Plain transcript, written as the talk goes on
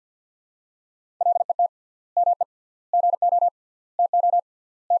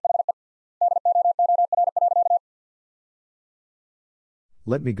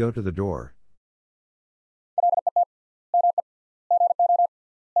Let me go to the door.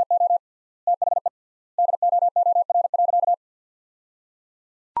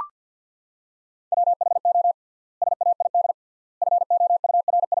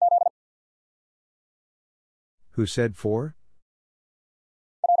 Who said 4?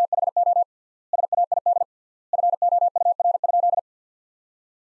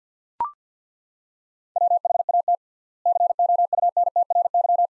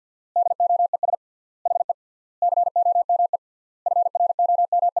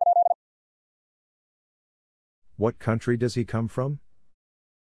 What country does he come from?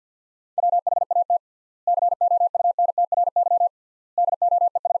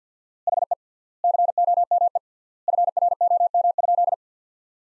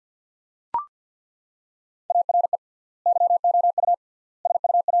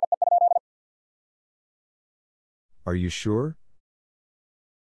 Are you sure?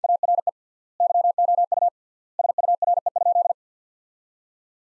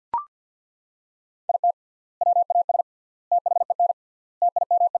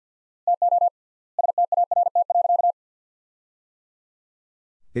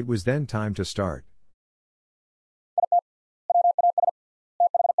 It was then time to start.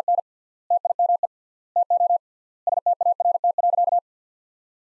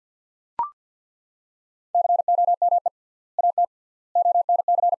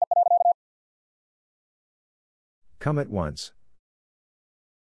 Come at once.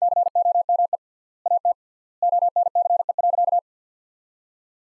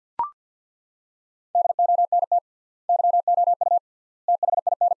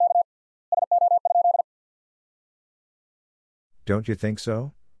 Don't you think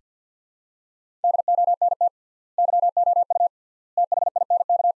so?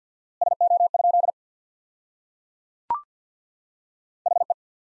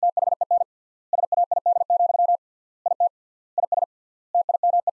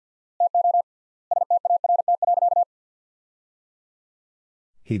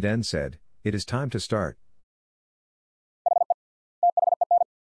 He then said, "It is time to start."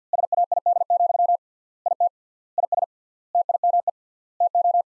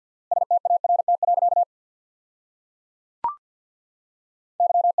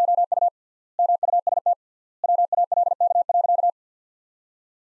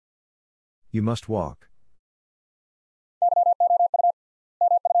 You must walk.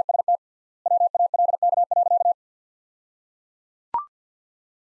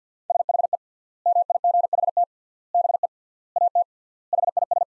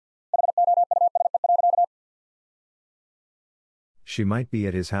 She might be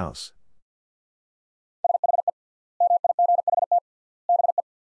at his house.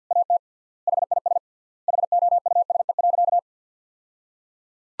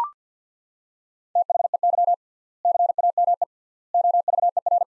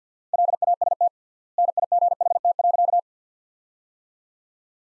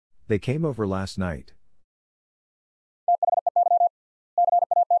 They came over last night.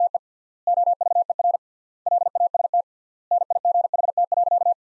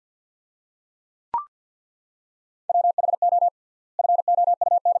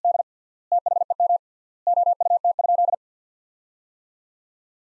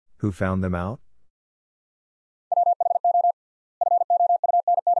 Who found them out?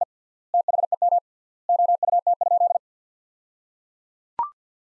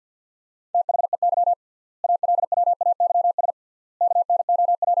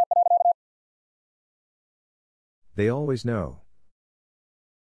 They always know.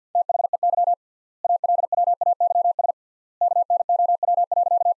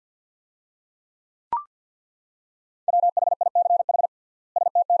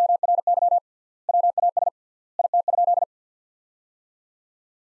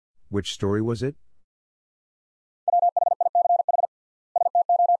 Which story was it?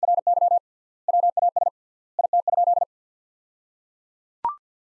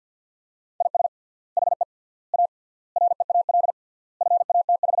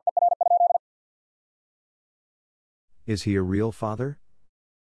 Is he a real father?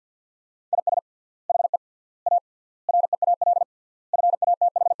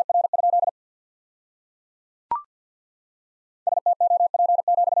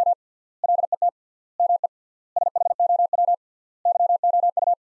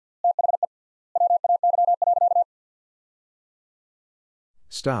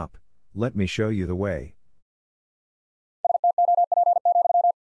 Stop, let me show you the way.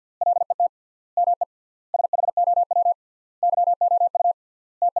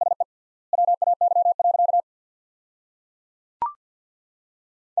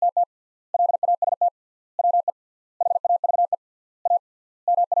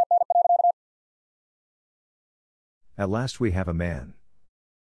 At last we have a man.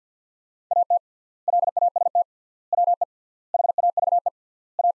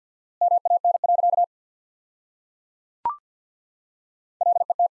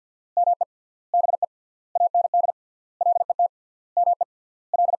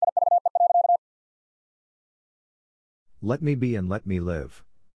 Let me be and let me live.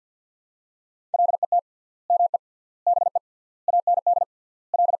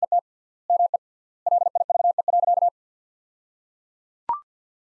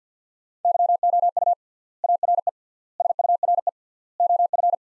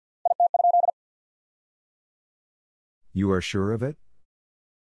 You are sure of it?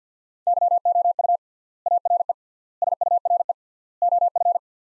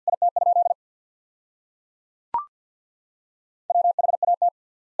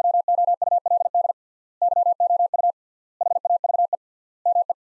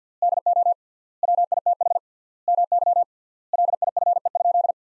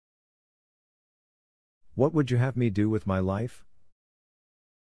 What would you have me do with my life?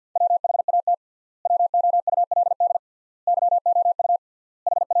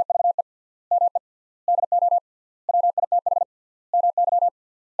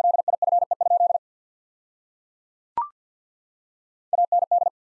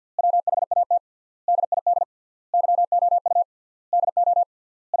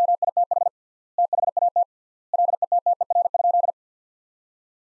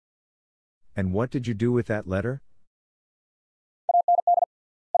 And what did you do with that letter?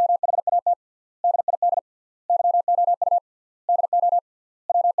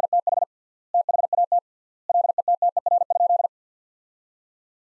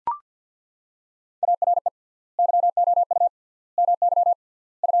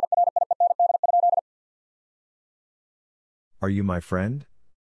 Are you my friend?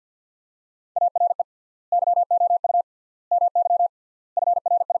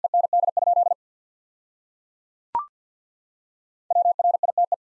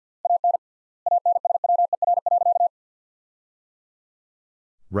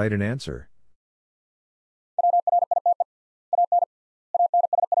 Write an answer.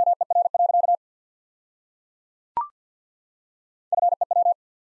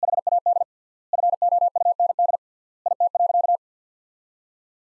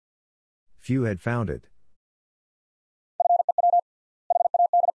 Few had found it.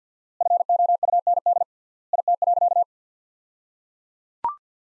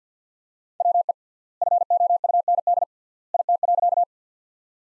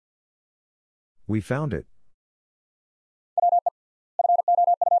 We found it.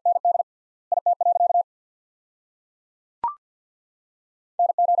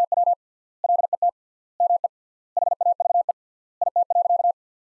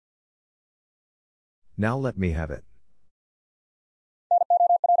 Now let me have it.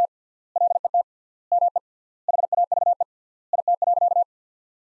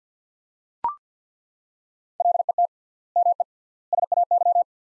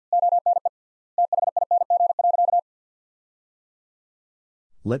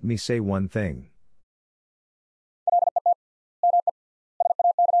 Let me say one thing.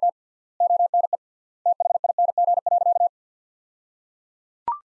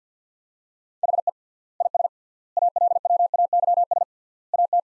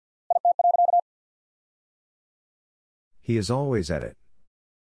 He is always at it.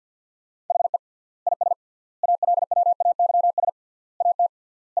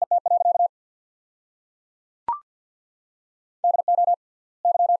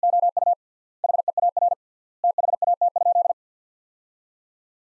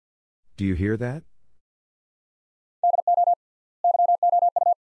 Do you hear that?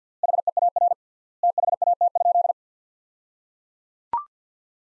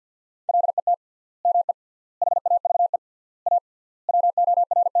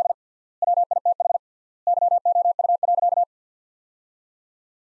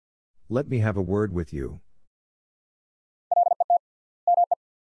 Let me have a word with you.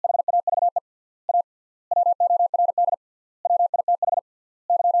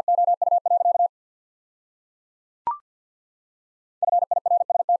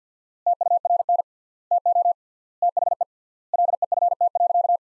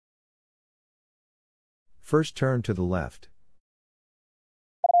 First turn to the left.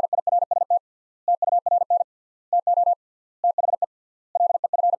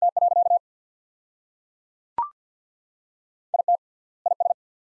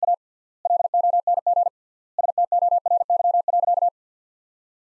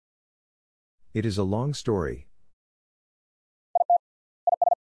 It is a long story.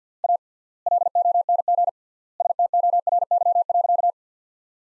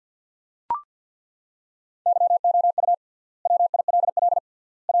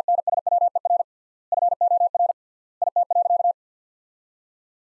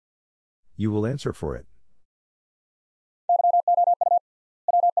 You will answer for it.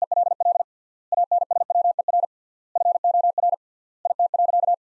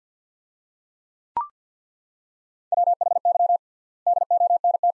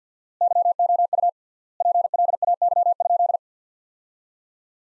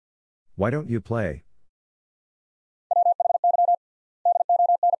 Why don't you play?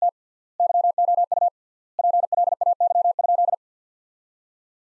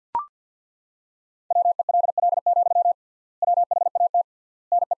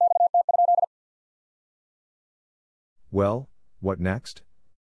 Well, what next?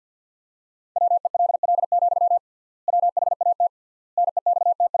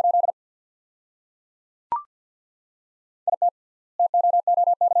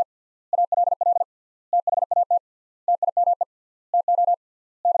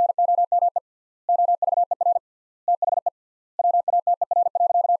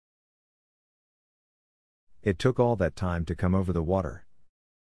 It took all that time to come over the water.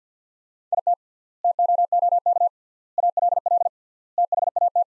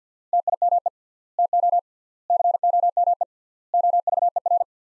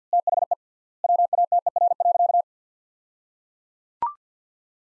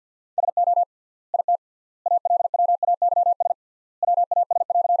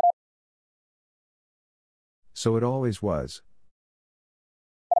 So it always was.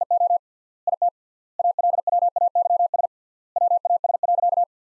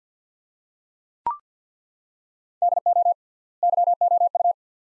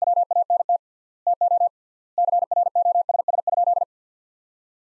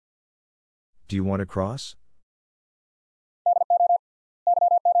 Do you want to cross?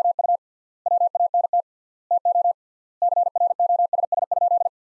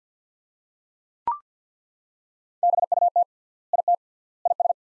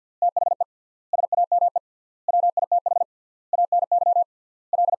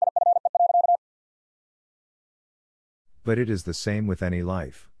 But it is the same with any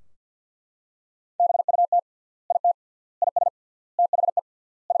life.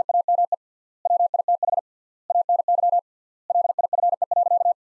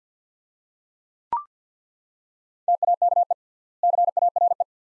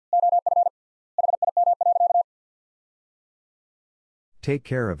 Take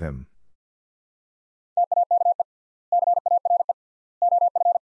care of him.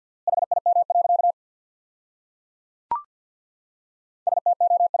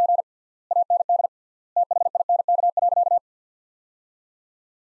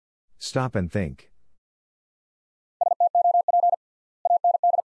 Stop and think.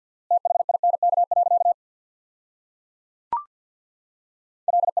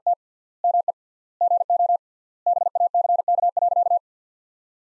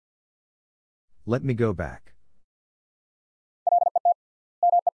 Let me go back.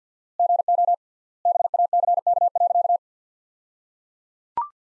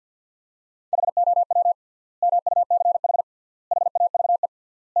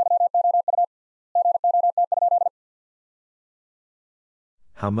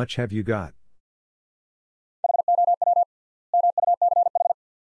 How much have you got?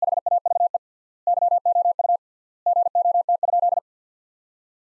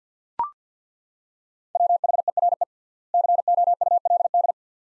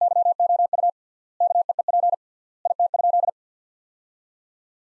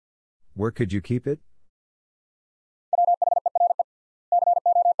 Where could you keep it?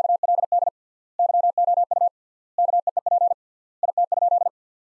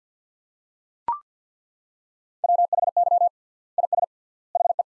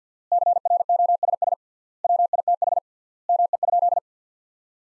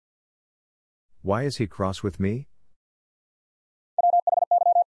 Why is he cross with me?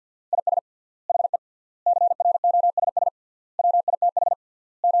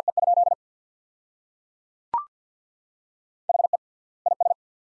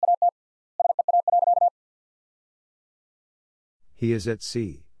 He is at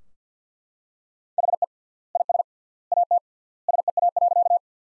sea.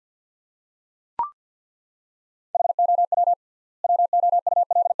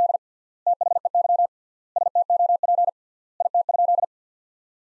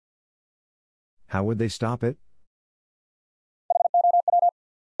 How would they stop it?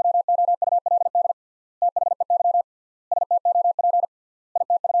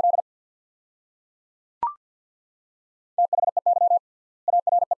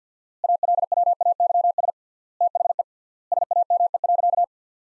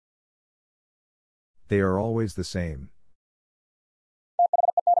 They are always the same.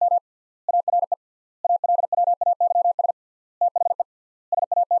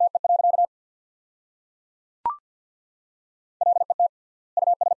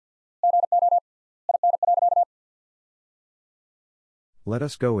 Let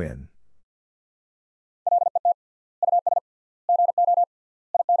us go in.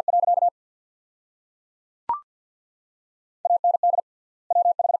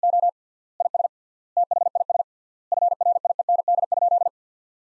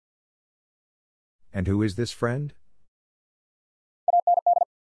 And who is this friend?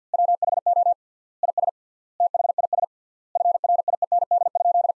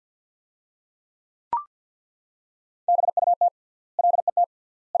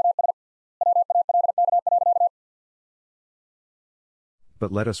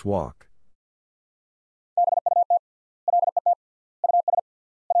 But let us walk.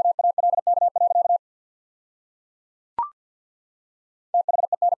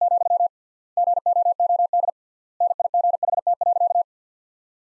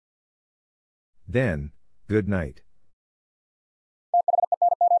 Then, good night.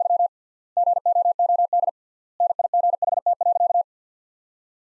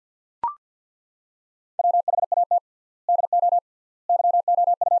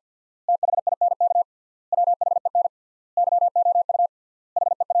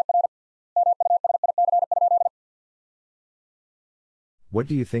 What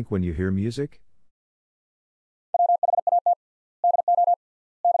do you think when you hear music?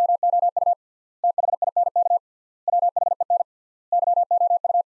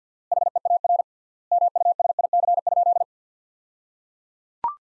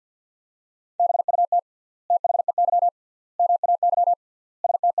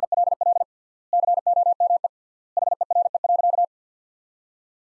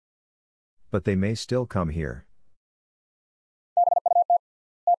 But they may still come here.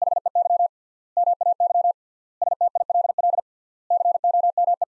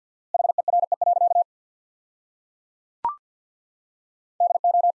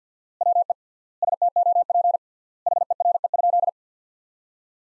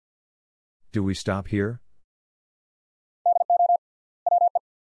 Do we stop here?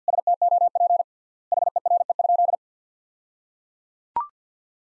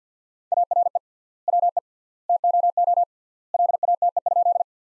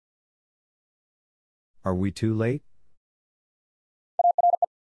 Are we too late?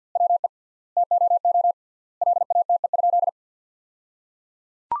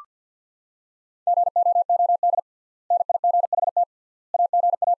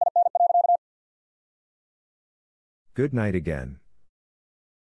 Good night again.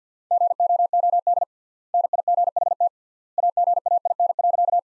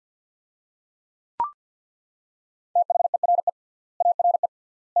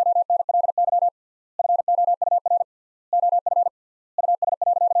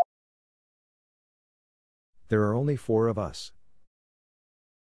 There are only 4 of us.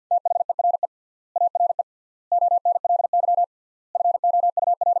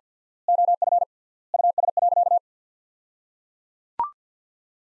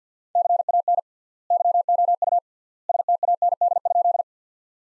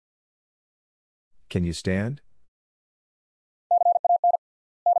 Can you stand?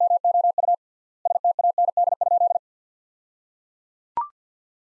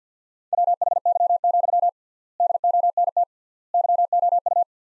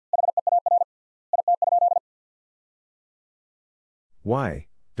 Why,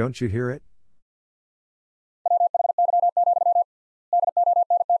 don't you hear it?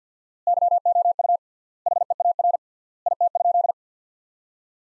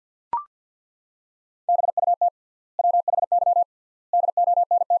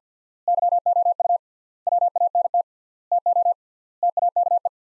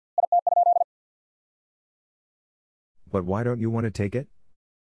 But why don't you want to take it?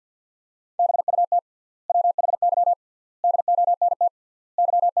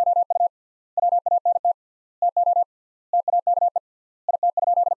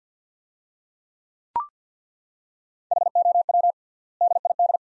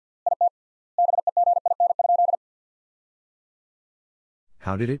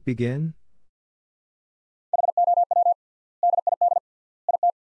 How did it begin?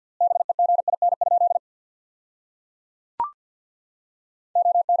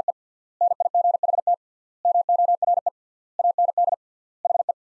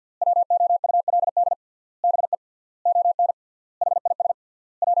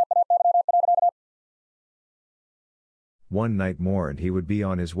 One night more and he would be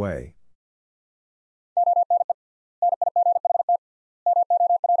on his way.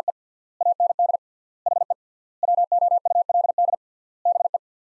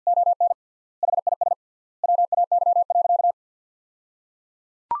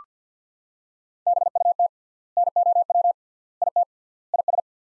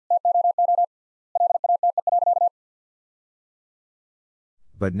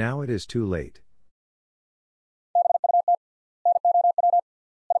 But now it is too late.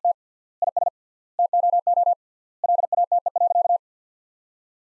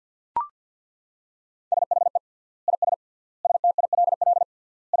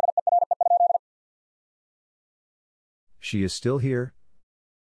 She is still here?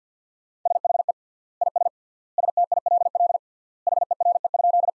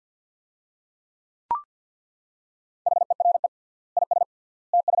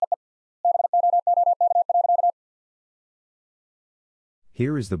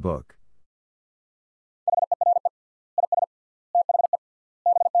 Here is the book.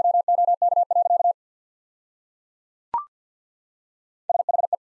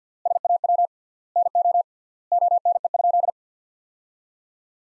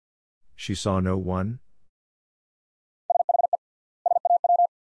 She saw no one?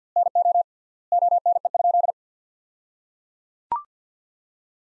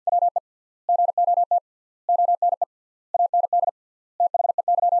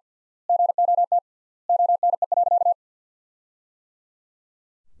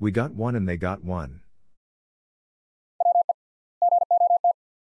 We got one and they got one.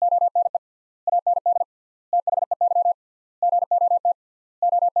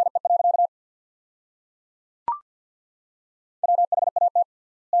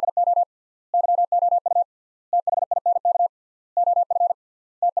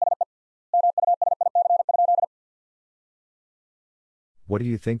 What do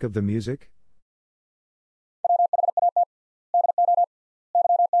you think of the music?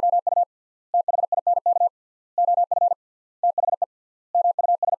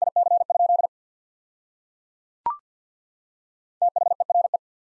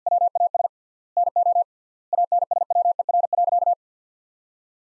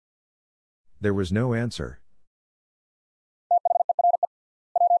 There was no answer.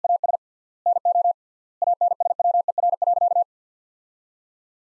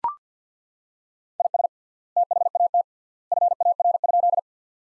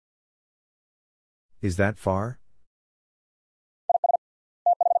 Is that far?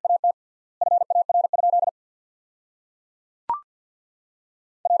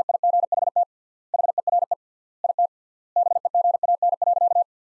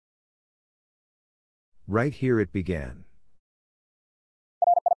 Right here it began.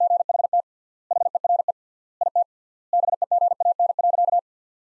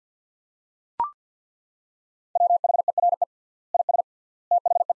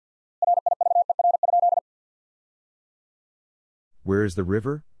 Where is the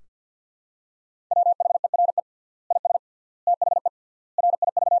river?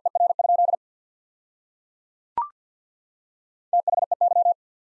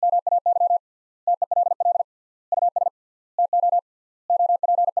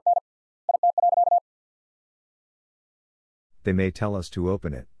 They may tell us to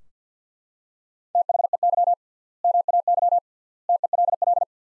open it.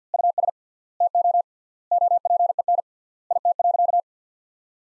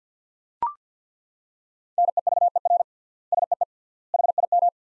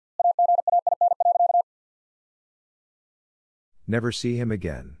 Never see him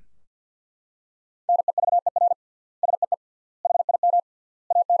again.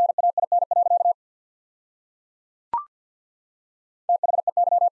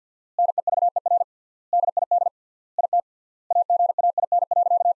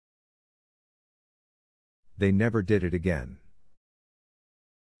 They never did it again.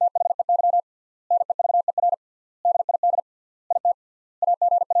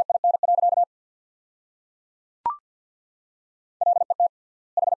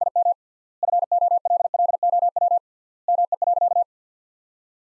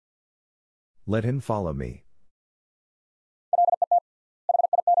 Let him follow me.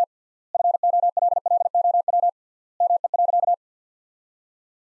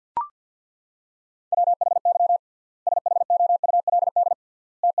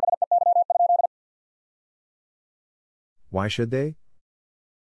 Why should they?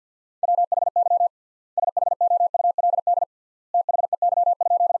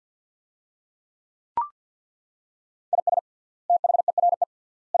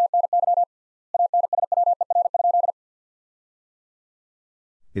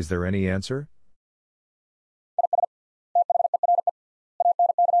 Is there any answer?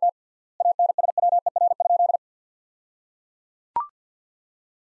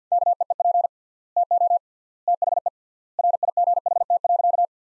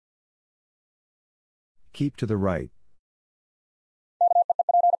 Keep to the right.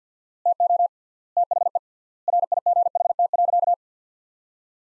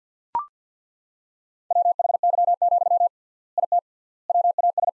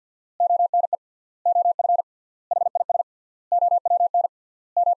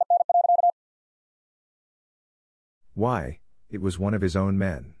 Why, it was one of his own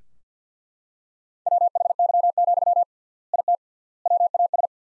men.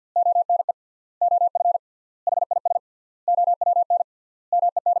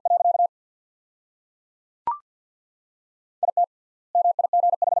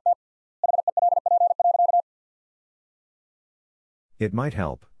 It might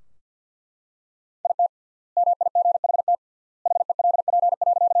help.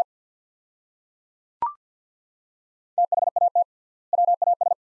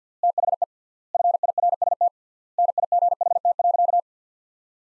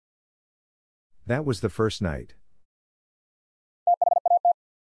 That was the first night.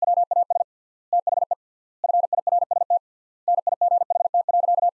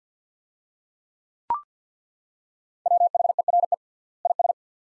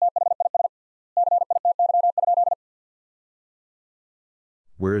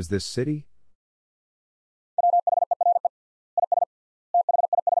 Where is this city?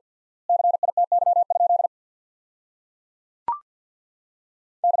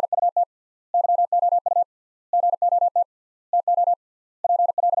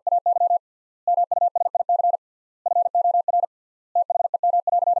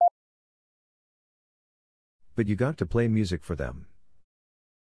 But you got to play music for them.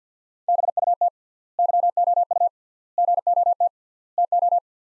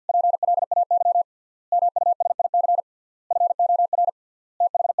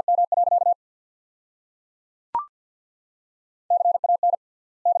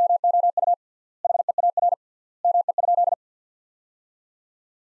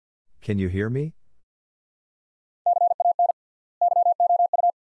 Can you hear me?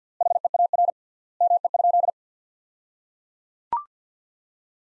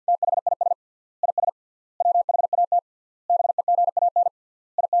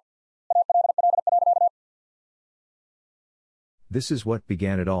 This is what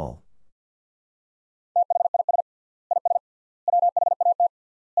began it all.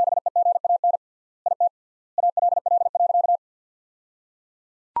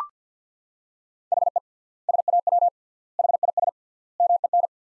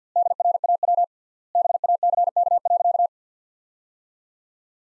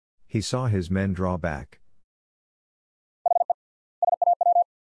 He saw his men draw back.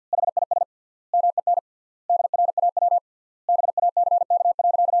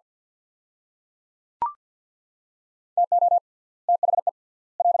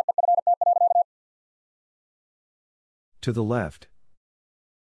 To the left.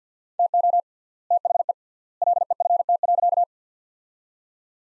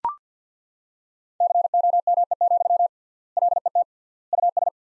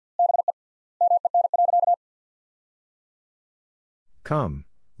 Come,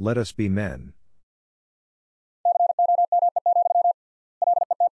 let us be men.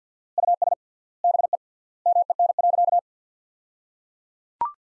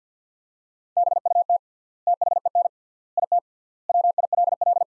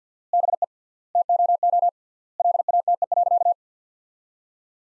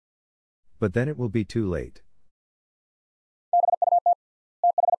 But then it will be too late.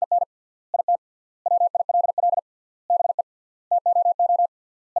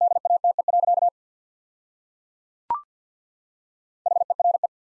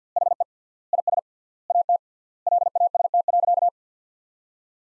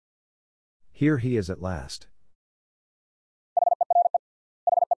 Here he is at last.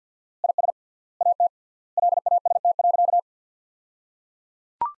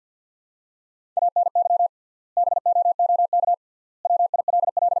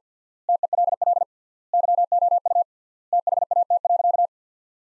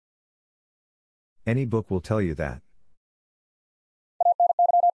 Any book will tell you that.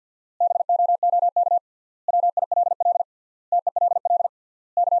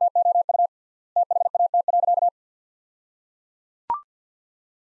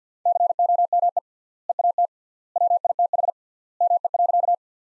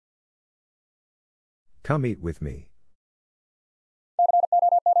 Come eat with me.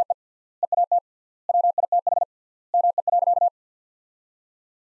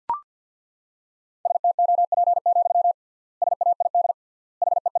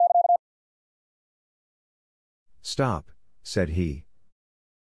 Stop, said he.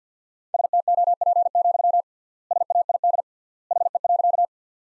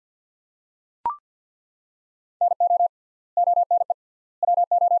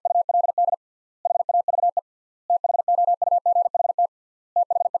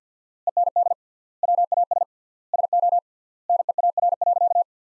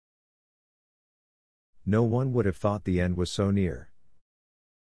 No one would have thought the end was so near.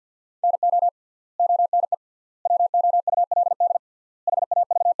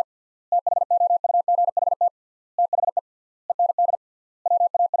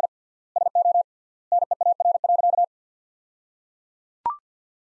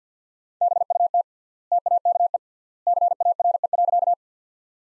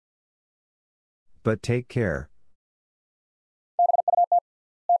 But take care.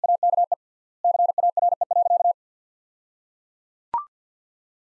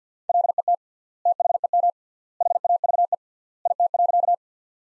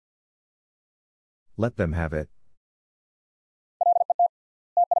 Let them have it.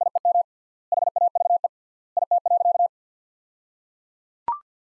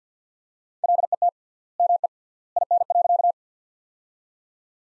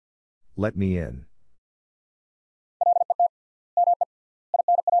 Let me in.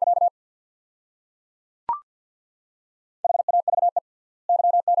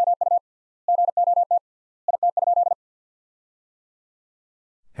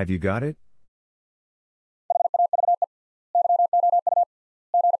 Have you got it?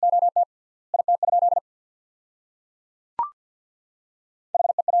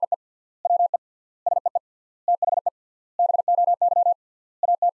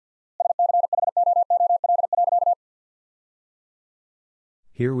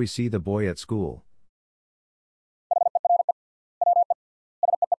 Here we see the boy at school.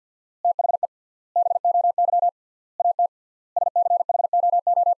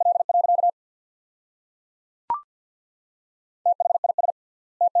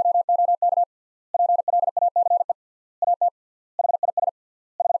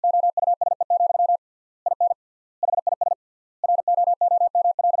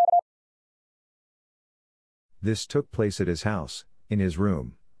 This took place at his house, in his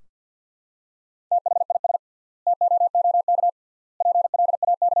room.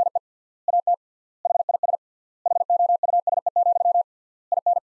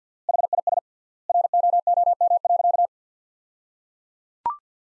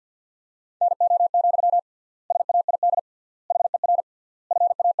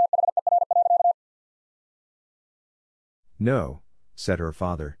 No, said her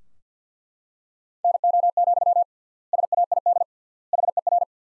father.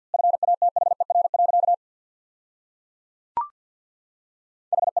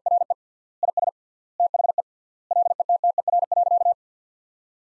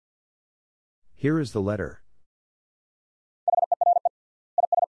 Here is the letter.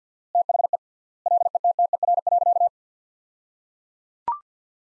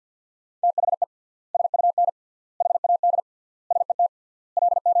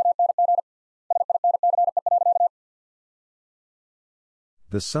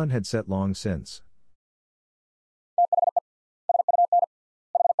 The sun had set long since.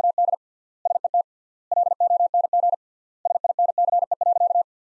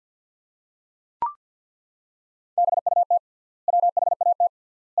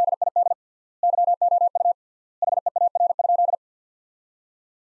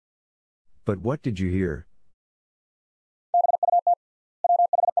 But what did you hear?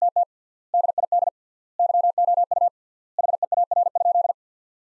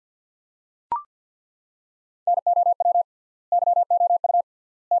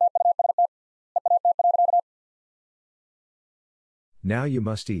 Now you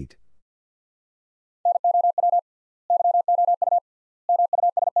must eat.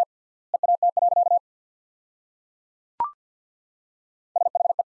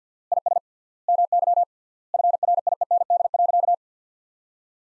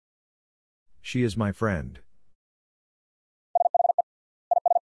 She is my friend.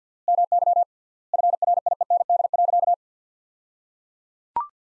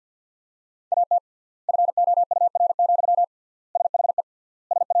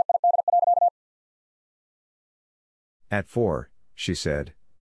 At 4, she said.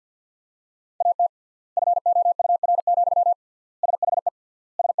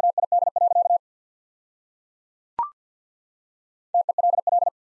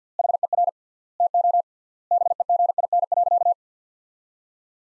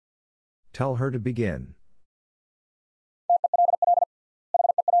 Tell her to begin.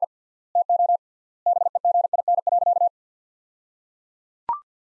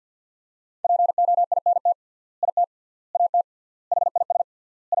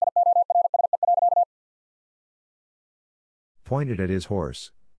 Pointed at his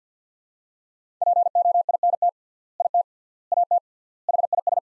horse.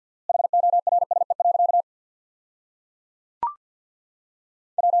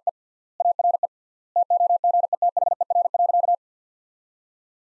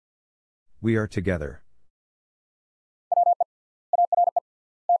 We are together.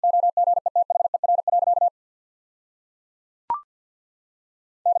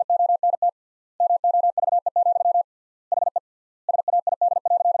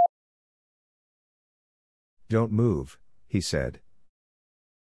 Don't move, he said.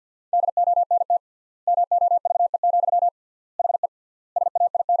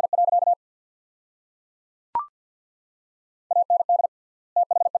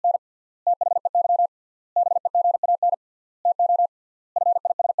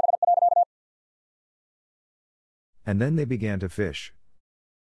 And then they began to fish.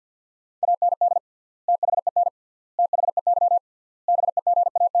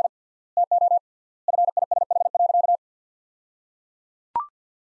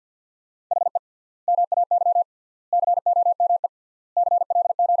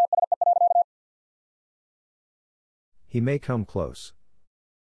 He may come close.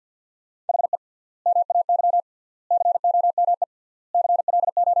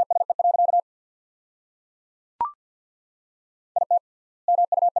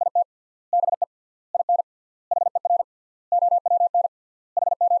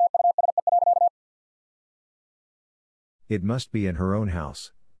 It must be in her own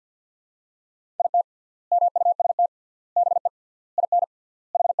house.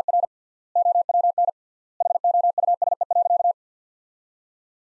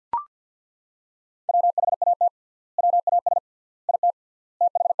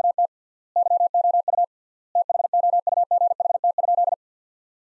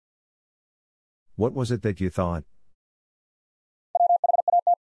 What was it that you thought?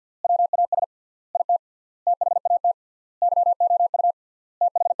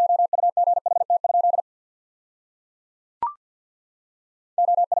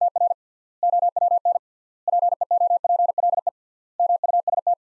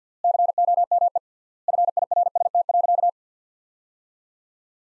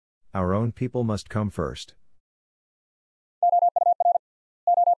 Our own people must come first.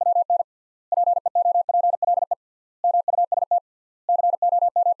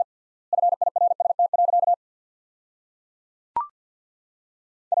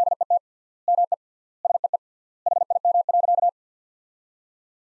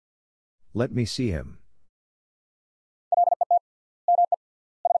 Let me see him.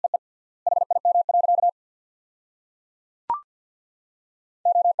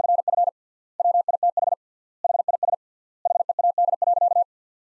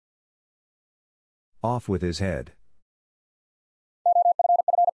 Off with his head.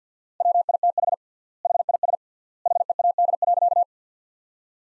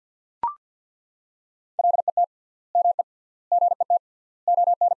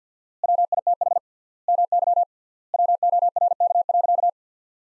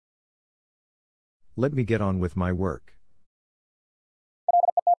 Let me get on with my work.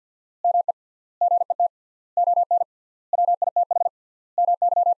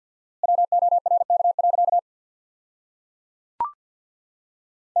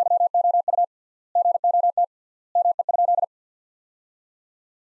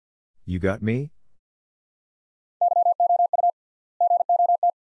 You got me?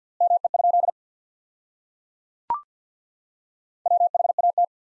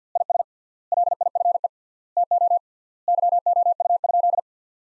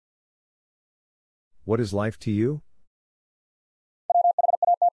 What is life to you?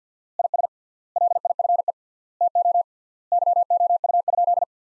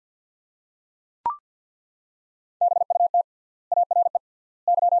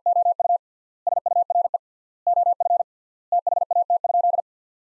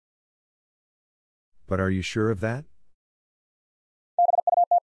 But are you sure of that?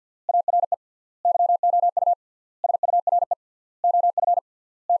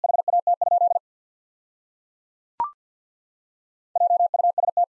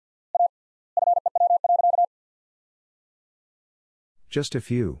 Just a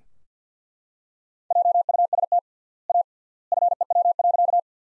few.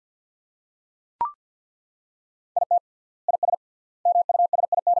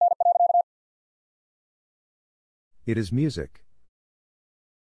 It is music.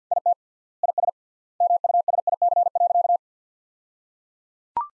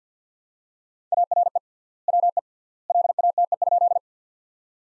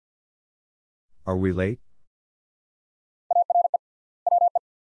 Are we late?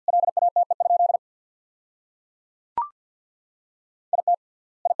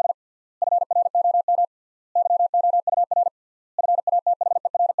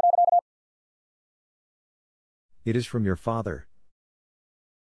 It is from your father.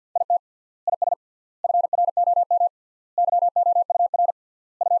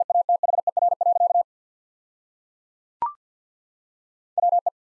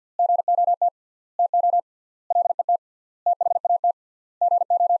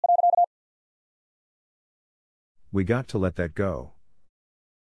 We got to let that go.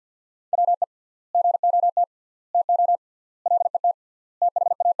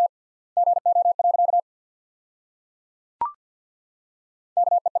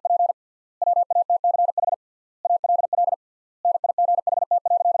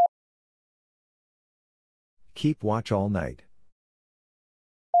 Keep watch all night.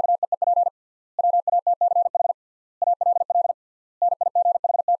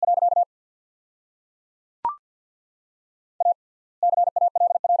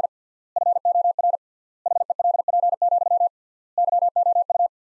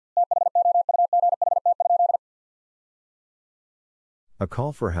 A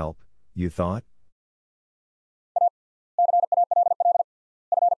call for help, you thought?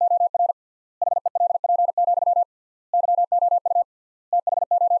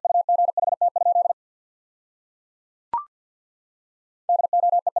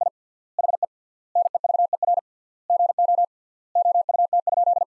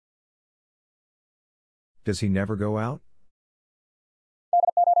 Does he never go out?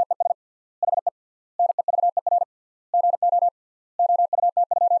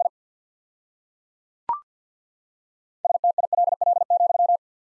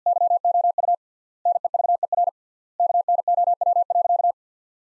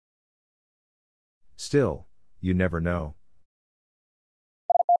 Still, you never know.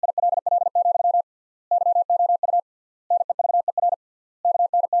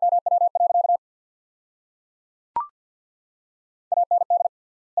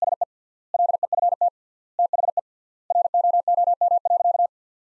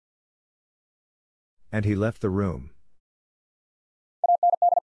 And he left the room.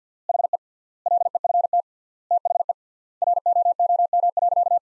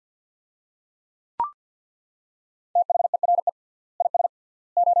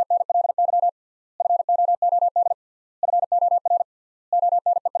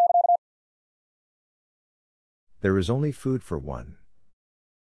 There is only food for one.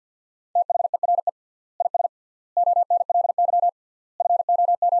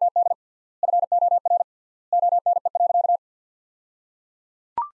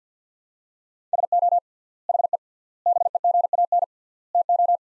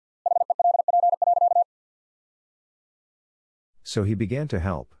 So he began to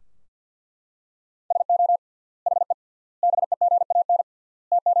help.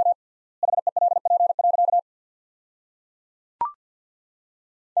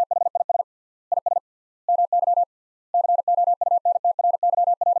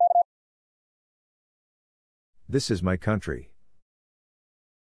 This is my country.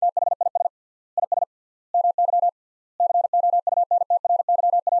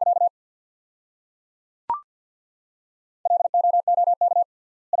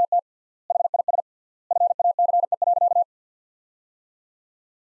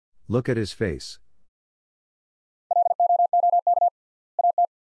 Look at his face.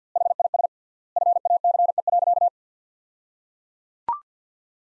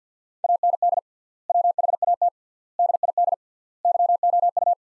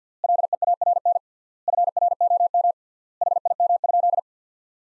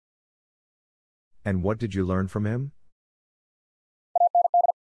 And what did you learn from him?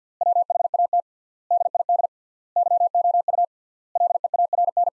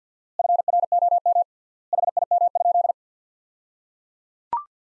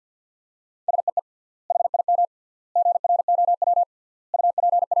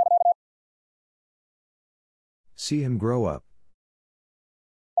 See him grow up.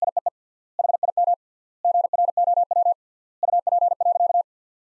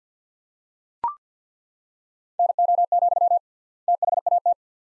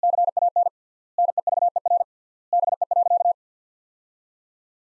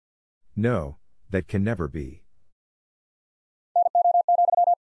 No, that can never be.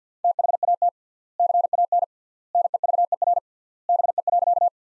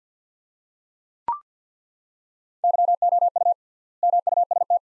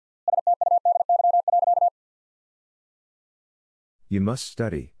 You must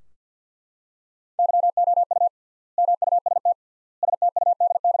study.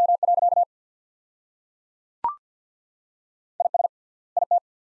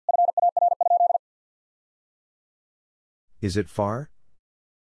 Is it far?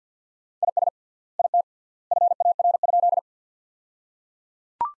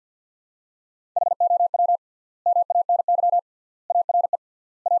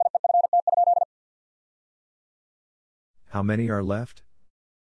 How many are left?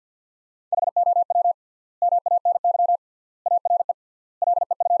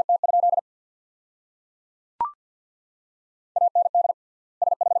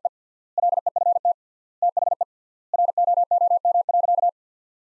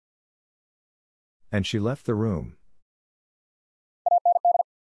 And she left the room.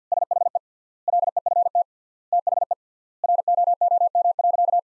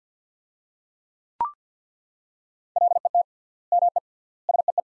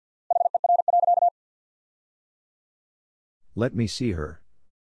 Let me see her.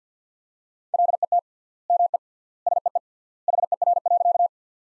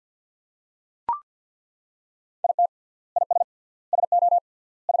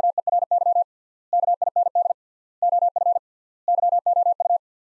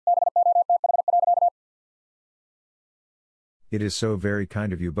 It is so very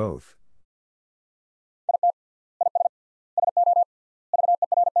kind of you both.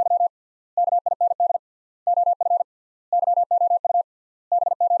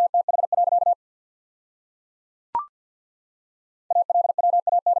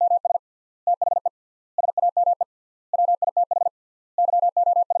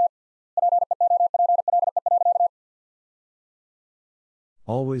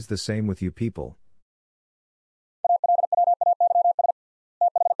 Always the same with you people.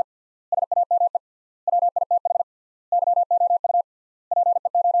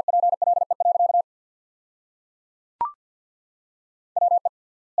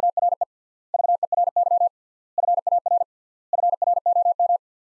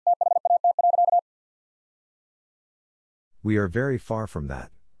 We are very far from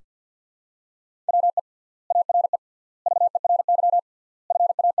that.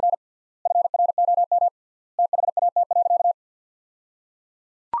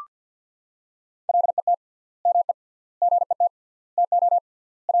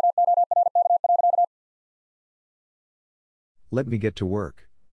 Let me get to work.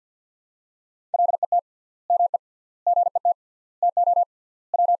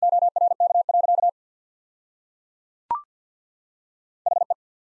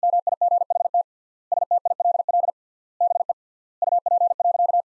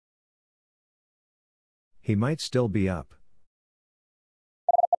 He might still be up.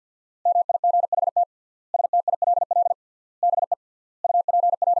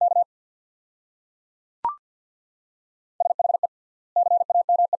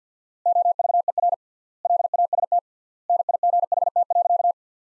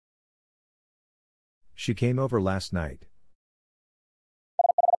 She came over last night.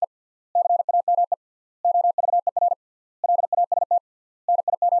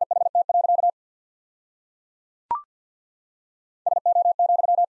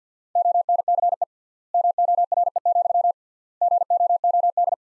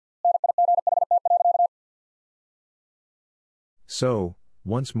 So,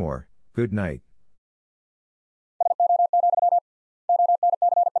 once more, good night.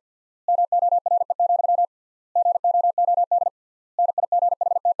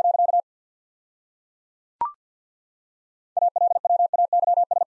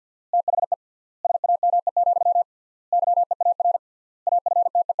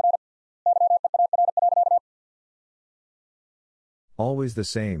 Always the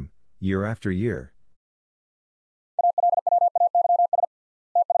same, year after year.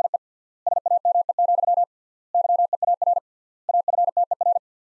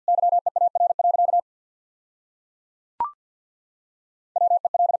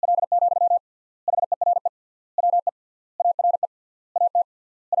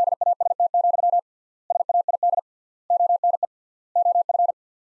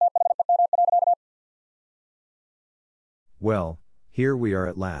 Well, here we are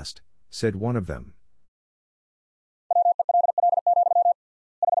at last, said one of them.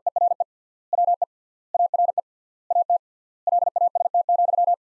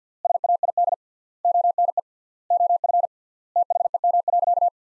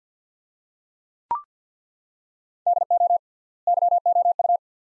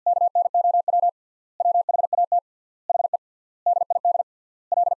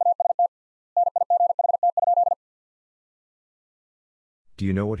 Do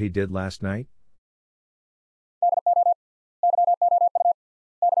you know what he did last night?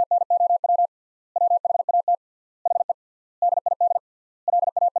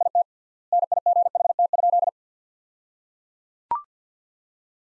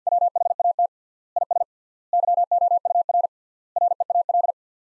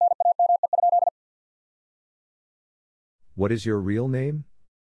 What is your real name?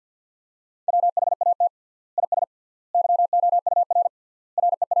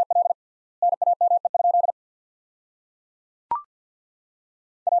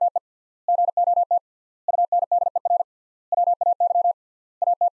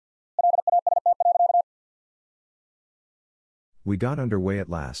 We got underway at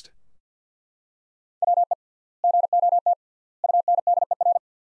last.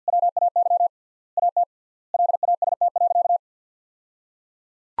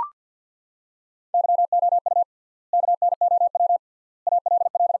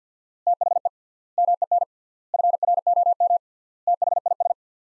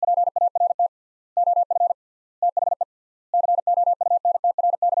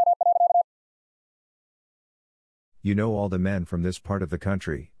 You know all the men from this part of the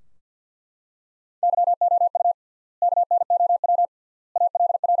country.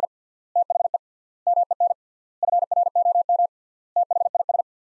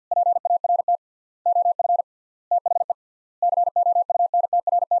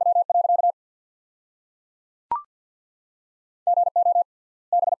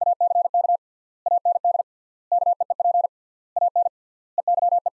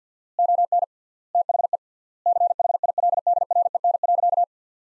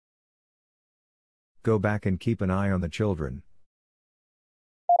 Go back and keep an eye on the children.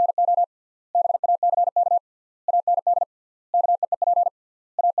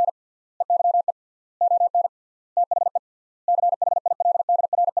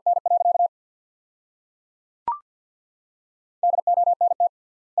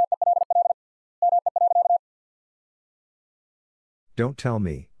 Don't tell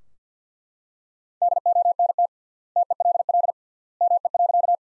me.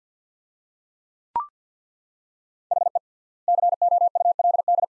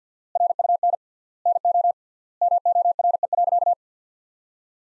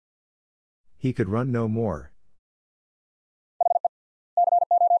 He could run no more.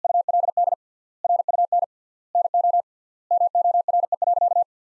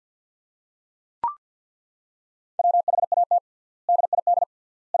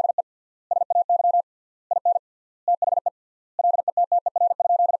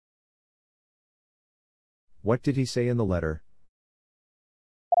 What did he say in the letter?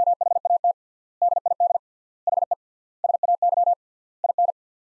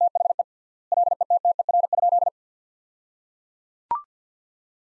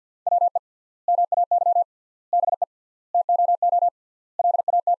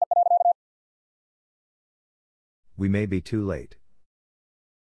 We may be too late.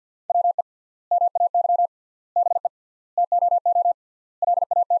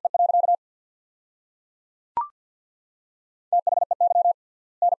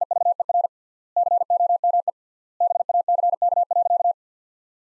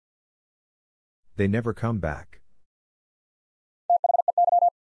 They never come back.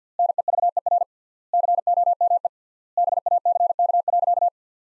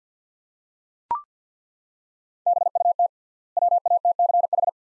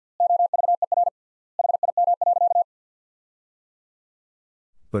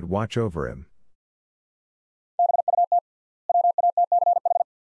 But watch over him.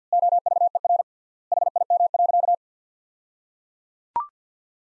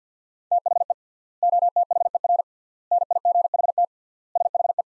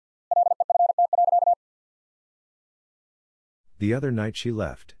 The other night she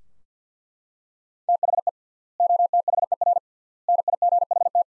left.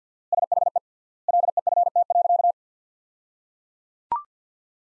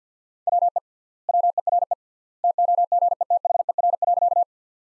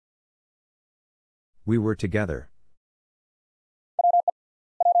 We were together.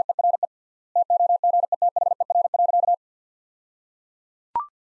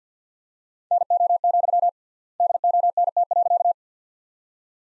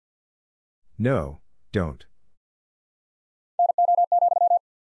 No, don't.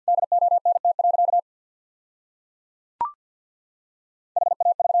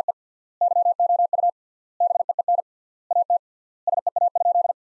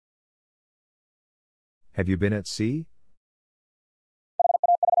 Have you been at sea?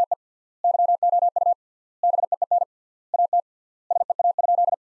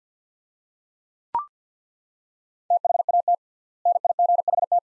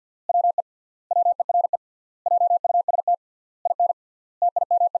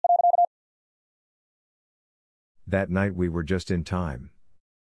 That night we were just in time.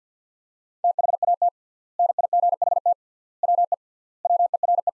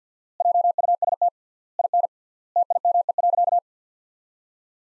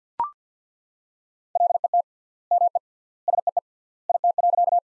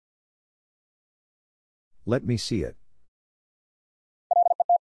 Let me see it.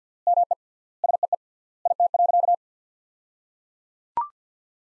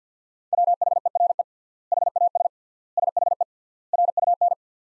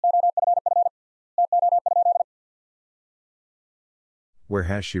 Where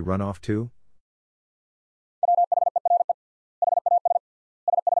has she run off to?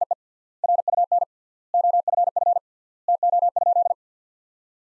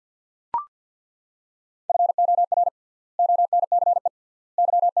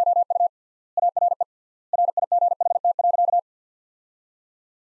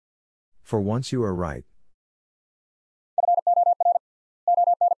 For once you are right.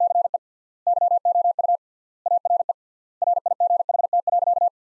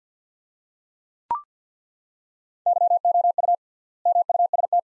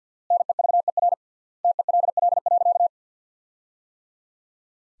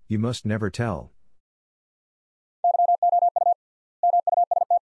 You must never tell.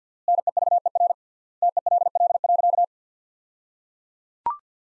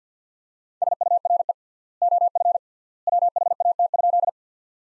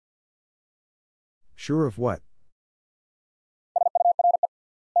 Sure of what?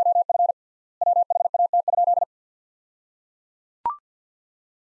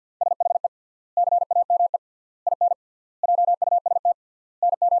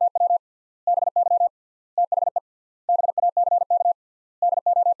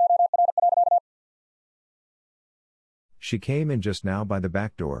 She came in just now by the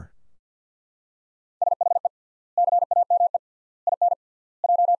back door.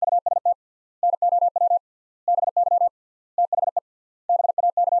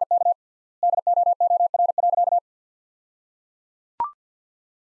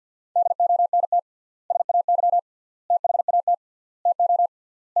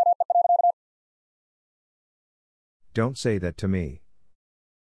 Don't say that to me.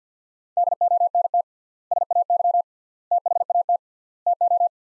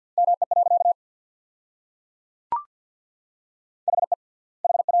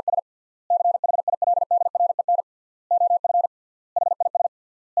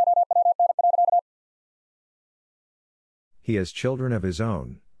 He has children of his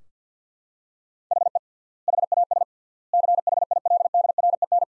own.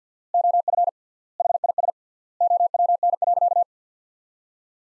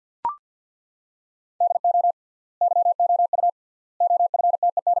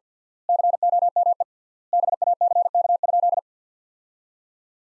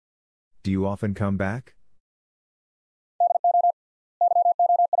 Do you often come back?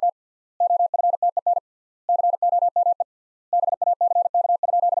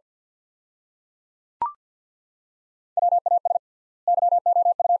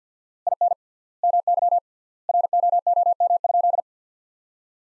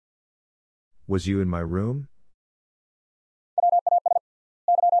 Was you in my room?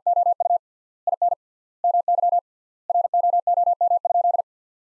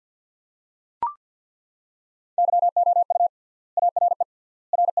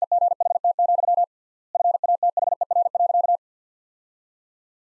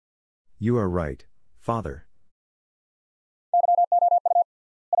 You are right, Father.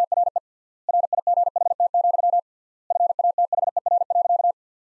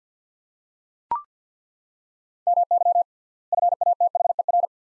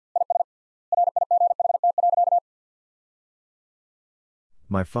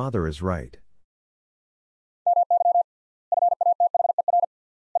 My father is right.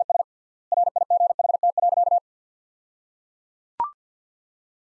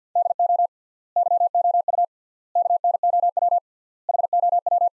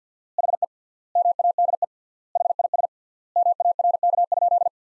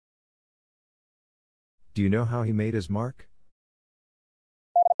 Do you know how he made his mark?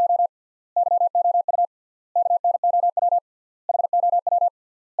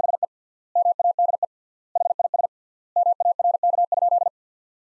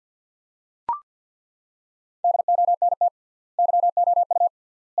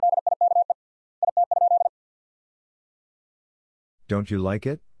 Don't you like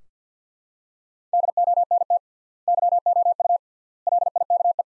it?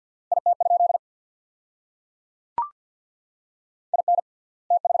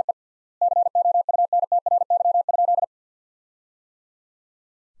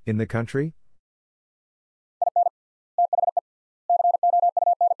 In the country?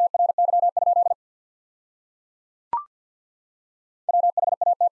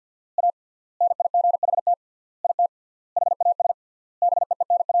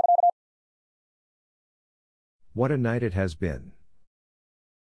 What a night it has been.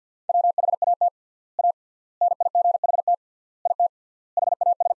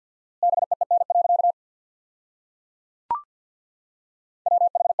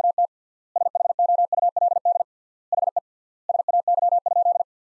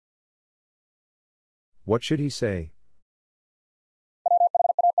 What should he say?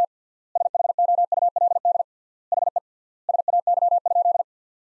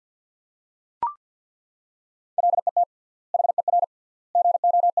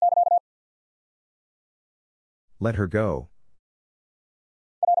 Let her go.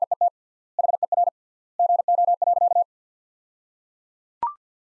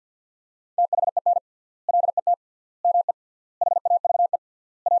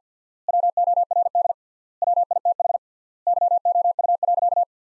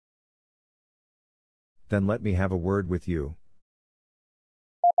 Then let me have a word with you.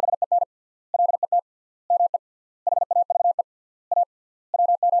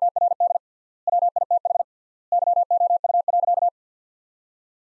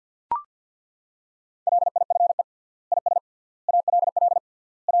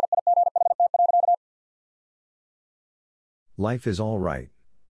 Life is all right.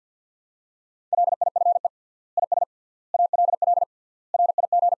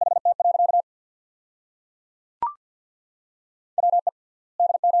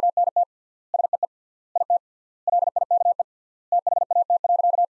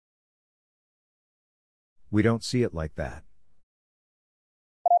 We don't see it like that.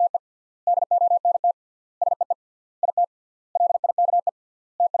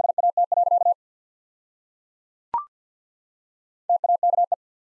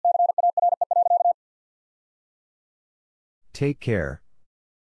 Take care.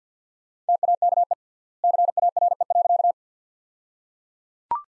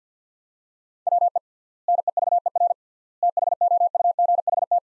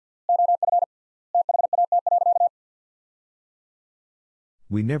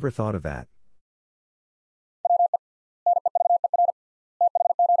 We never thought of that.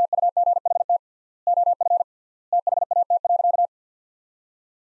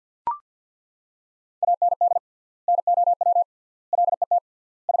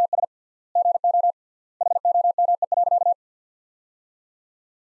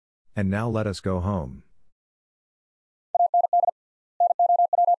 And now let us go home.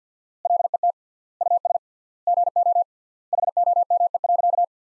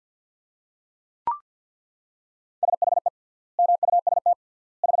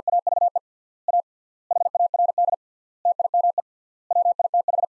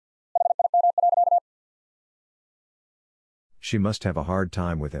 She must have a hard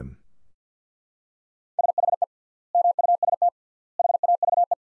time with him.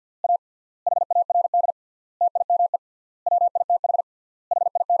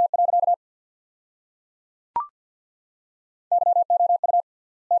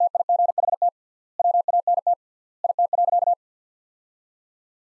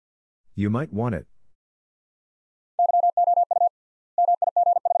 You might want it.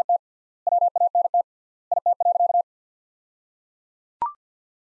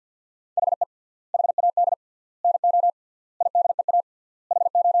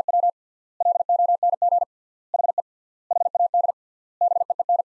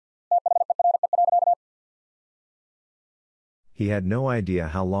 He had no idea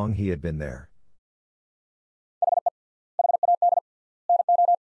how long he had been there.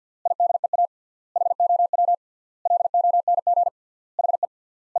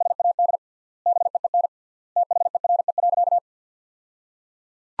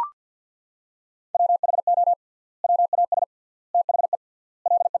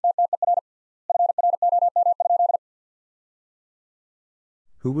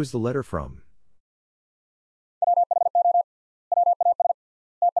 Who was the letter from?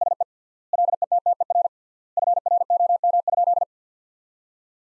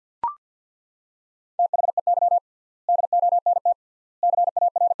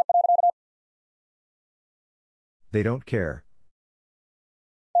 They don't care.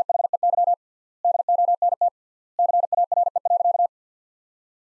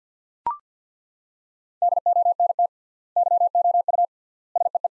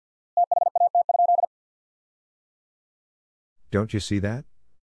 Don't you see that?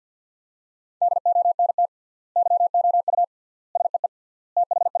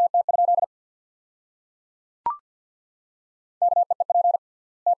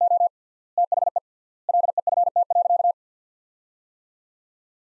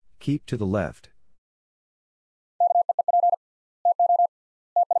 Keep to the left.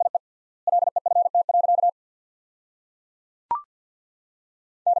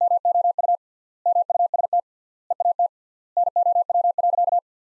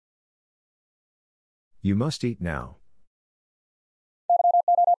 You must eat now.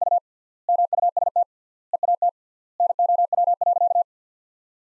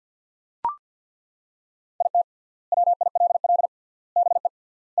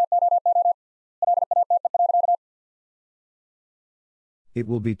 It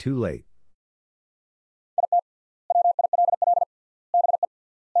will be too late.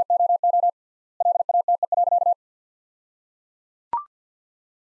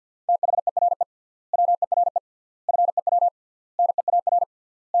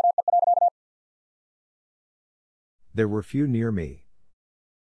 There were few near me.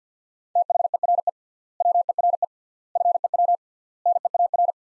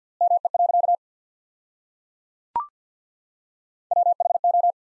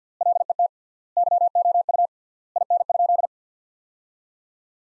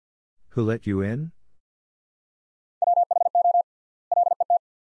 Who let you in?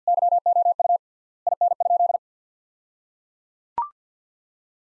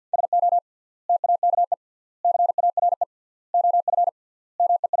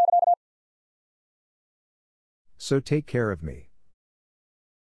 So take care of me.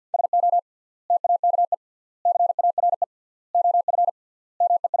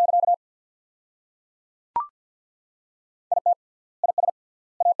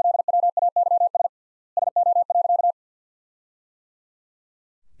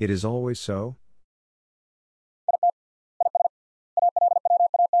 It is always so?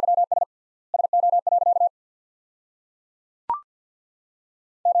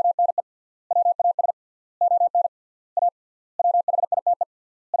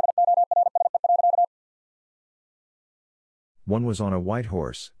 One was on a white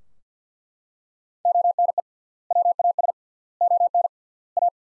horse.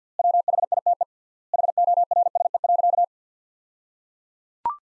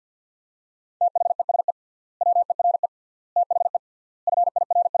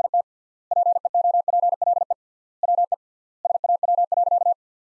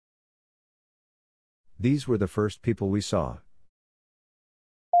 These were the first people we saw.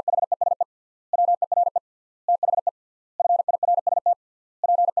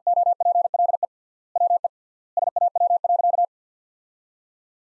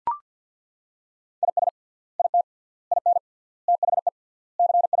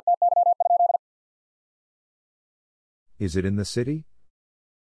 Is it in the city?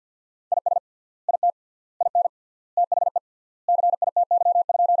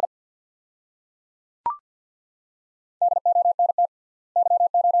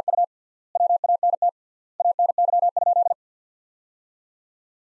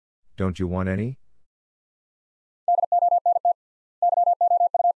 Don't you want any?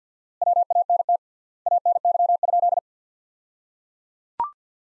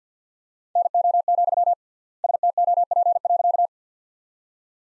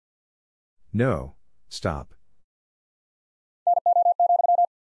 No, stop.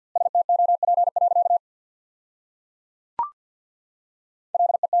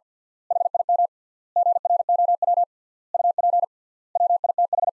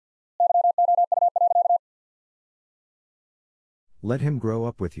 Let him grow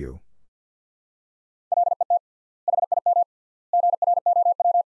up with you.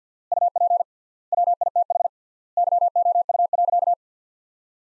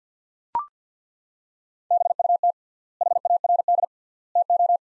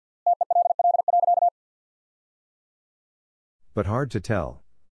 But hard to tell.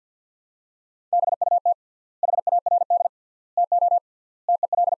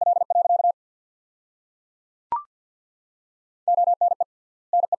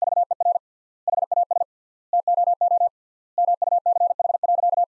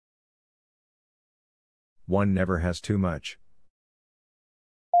 One never has too much.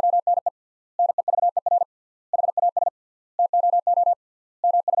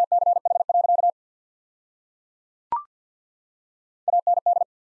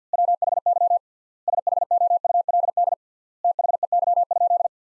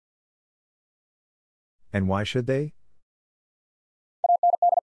 And why should they?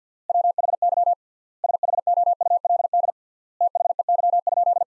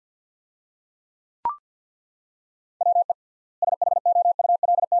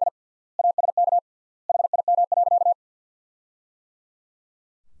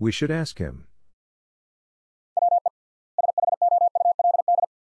 We should ask him.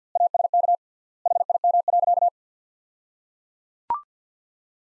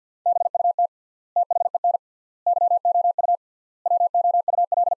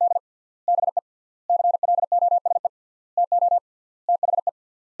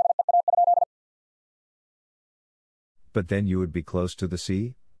 But then you would be close to the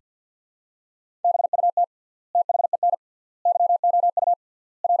sea?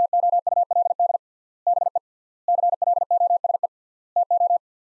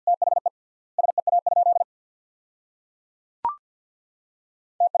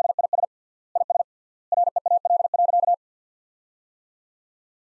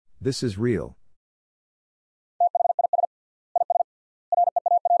 This is real.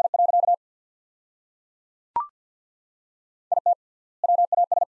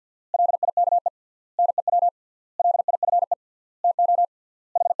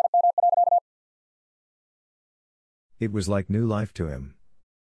 It was like new life to him.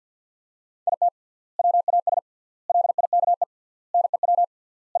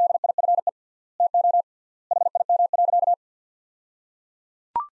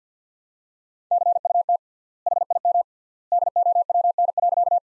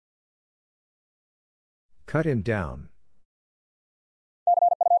 Cut him down.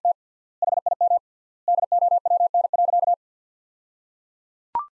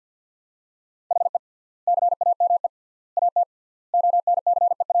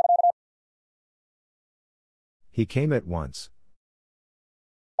 He came at once.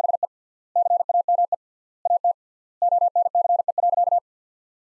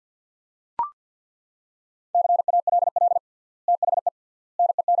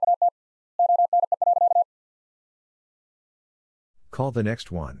 Call the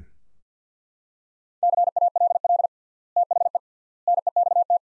next one.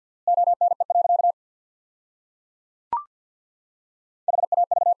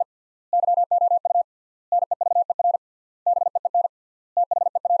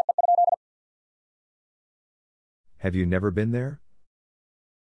 Have you never been there?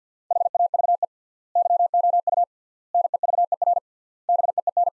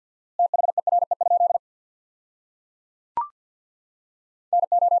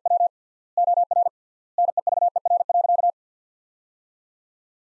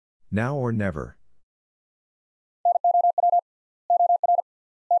 Now or never.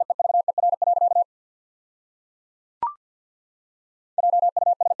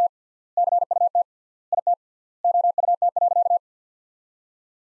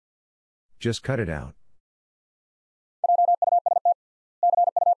 Just cut it out.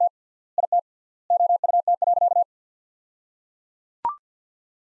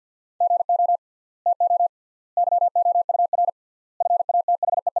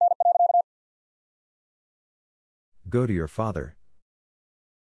 Go to your father.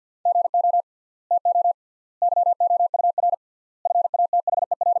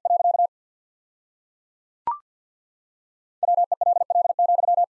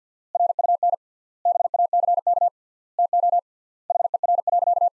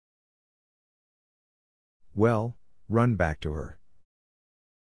 Well, run back to her.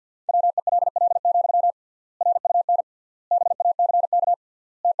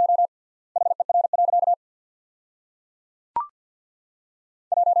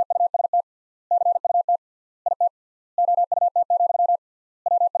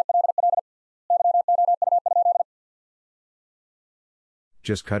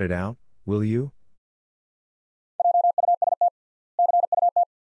 Just cut it out, will you?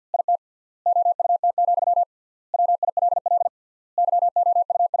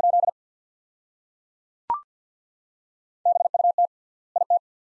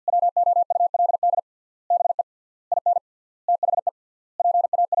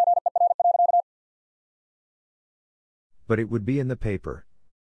 But it would be in the paper.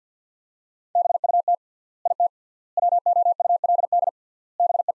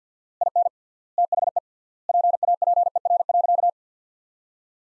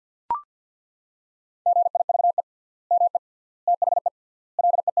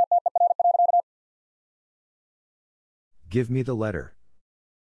 Give me the letter.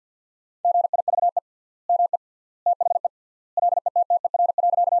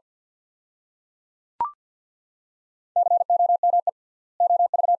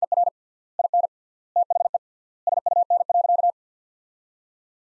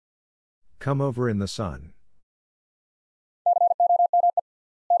 Come over in the sun.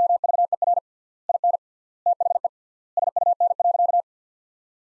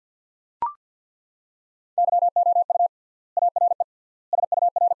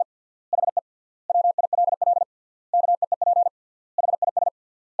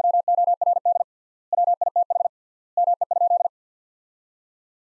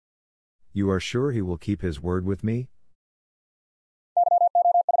 You are sure he will keep his word with me?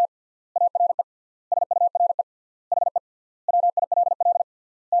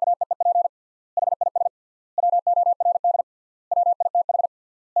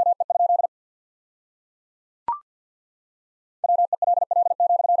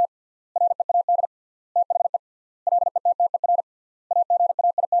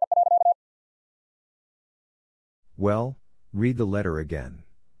 Well, read the letter again.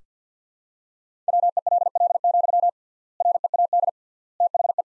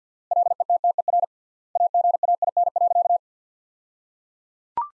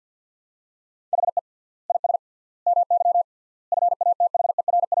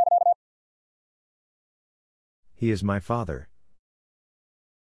 He is my father.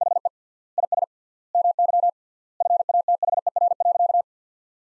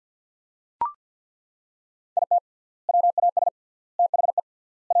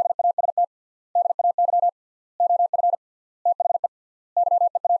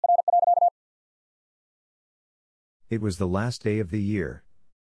 It was the last day of the year.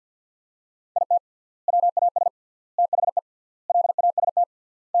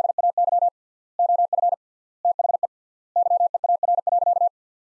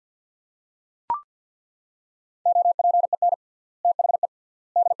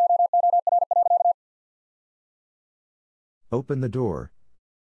 Open the door.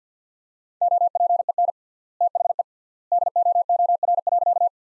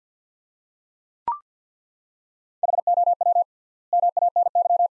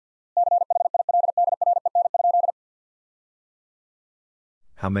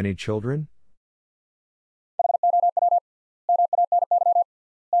 How many children?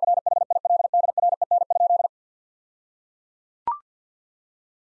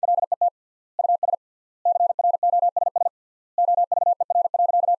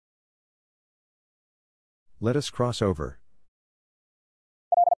 Let us cross over.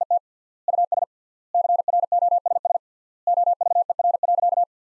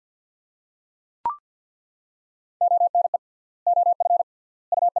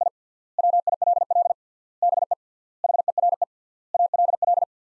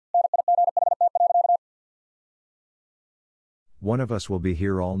 One of us will be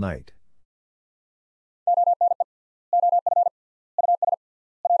here all night.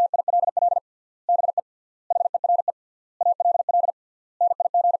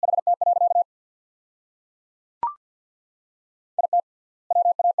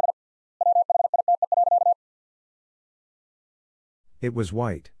 It was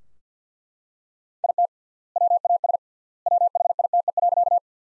white.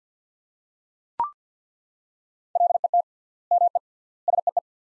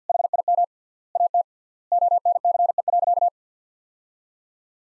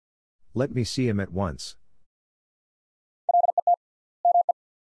 Let me see him at once.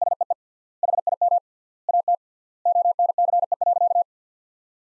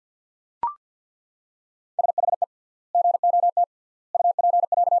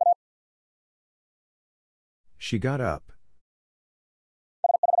 She got up.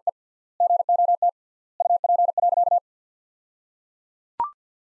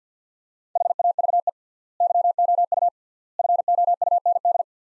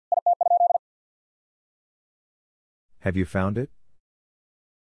 Have you found it?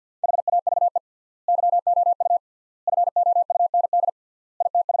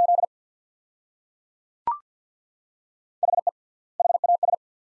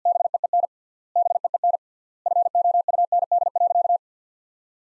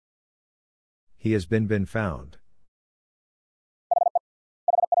 He has been found.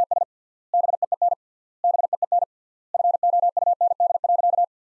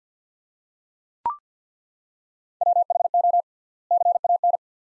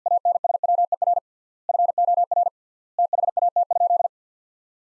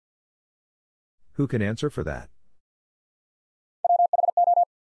 Who can answer for that?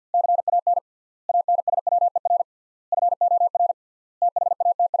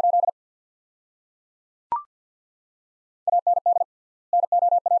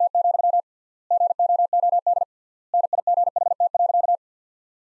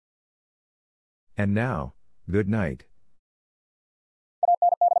 And now, good night.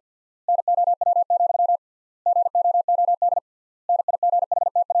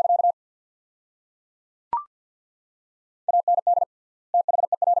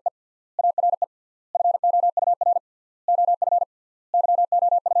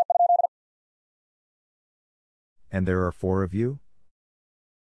 And there are 4 of you?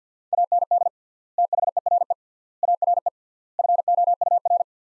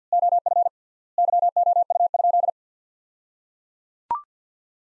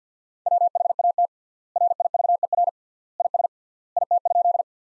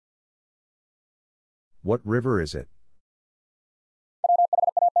 What river is it?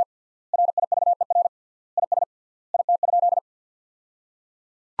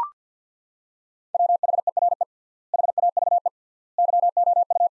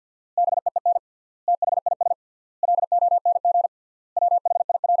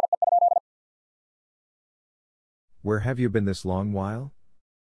 Where have you been this long while?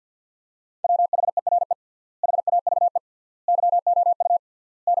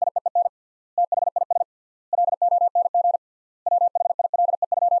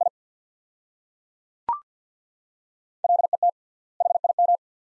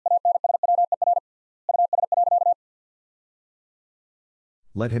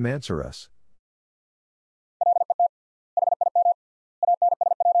 Let him answer us.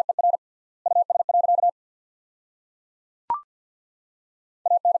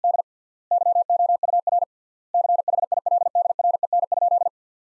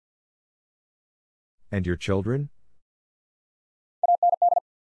 And your children?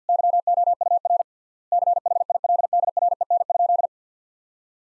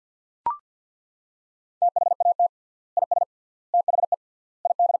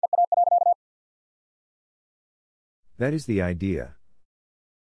 That is the idea.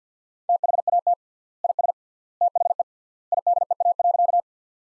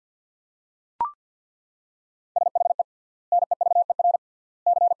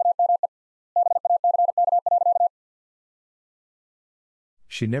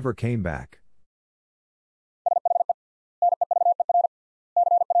 She never came back.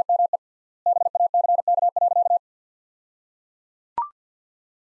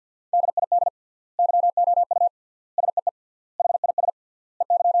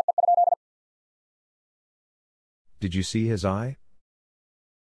 Did you see his eye?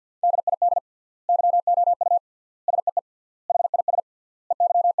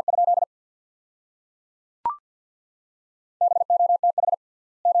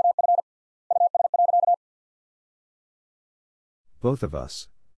 Both of us.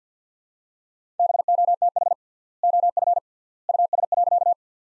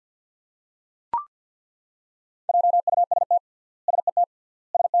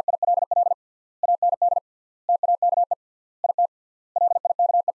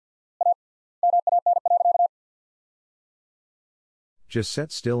 Just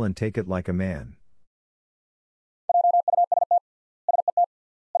sit still and take it like a man.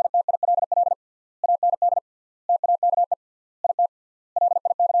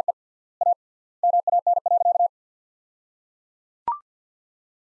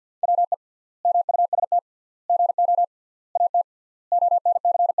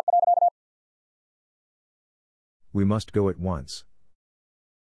 We must go at once.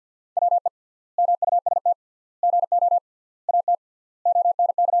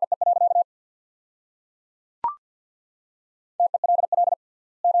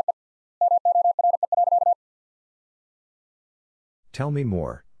 Tell me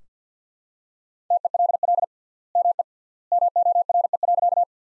more.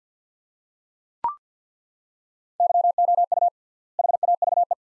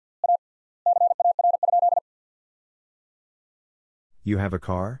 You have a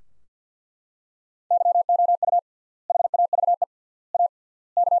car?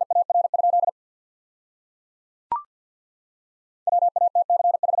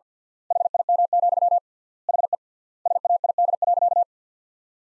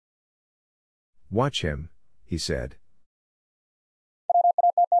 Watch him, he said.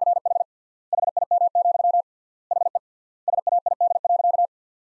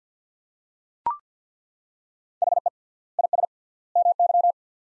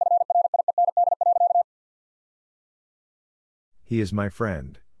 He is my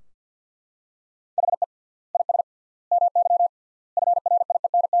friend.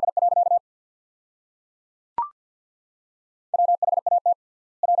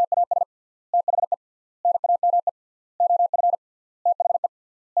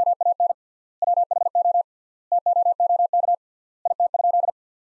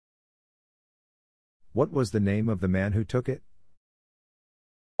 What was the name of the man who took it?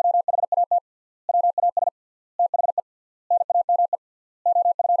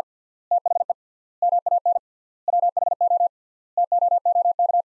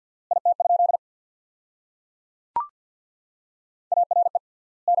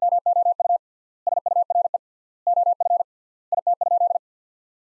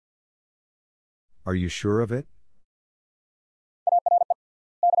 Are you sure of it?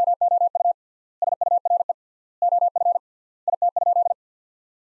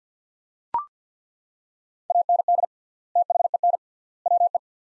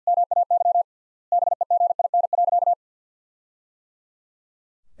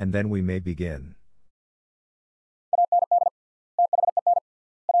 And then we may begin.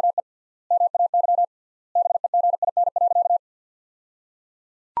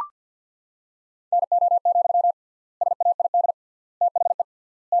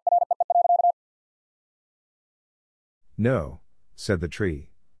 No, said the tree.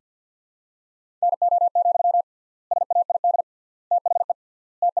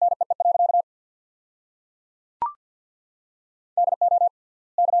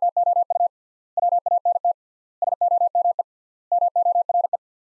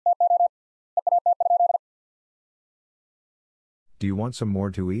 Do you want some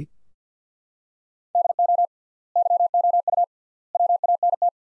more to eat?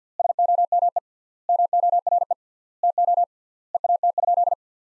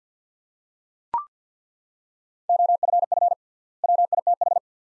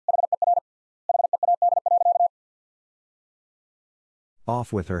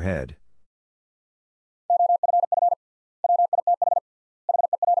 Off with her head.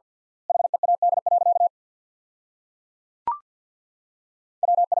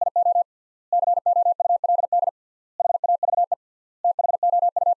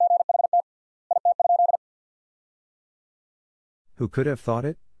 Who could have thought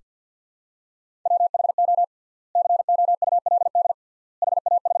it?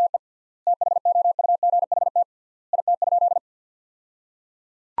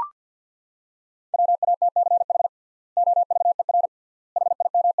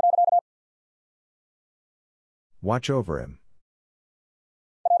 Watch over him.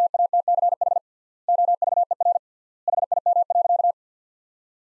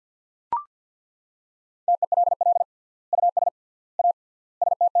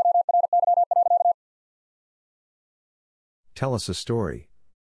 Tell us a story.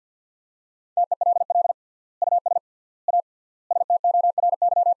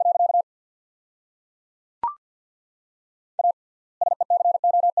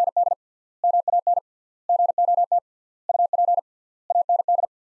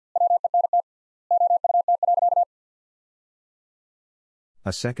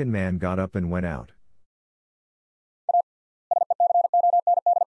 A second man got up and went out.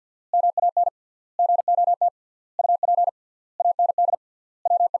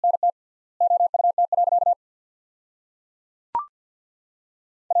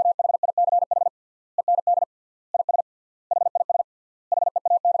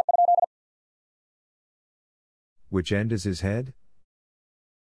 Which end is his head?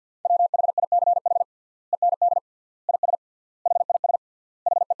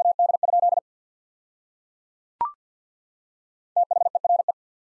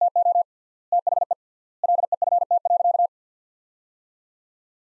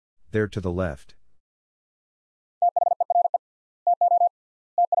 There to the left.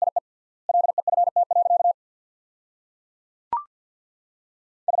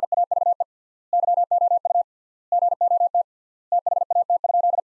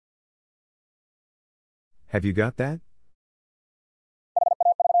 Have you got that?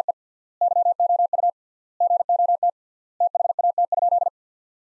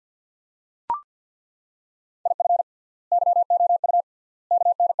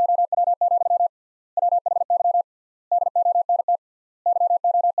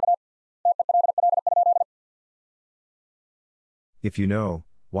 If you know,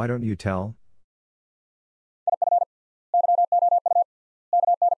 why don't you tell?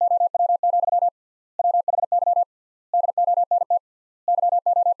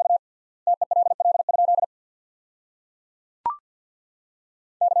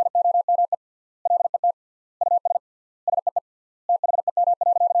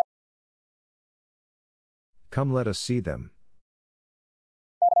 Come, let us see them.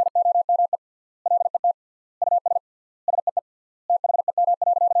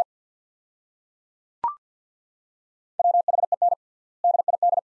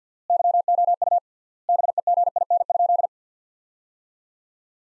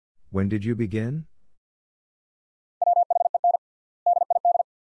 When did you begin?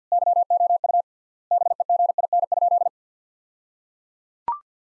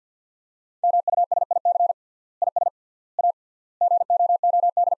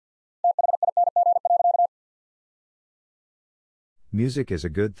 Music is a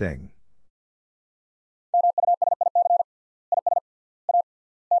good thing.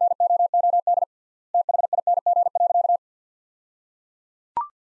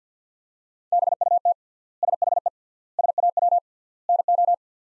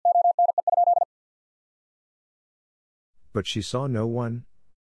 But she saw no one?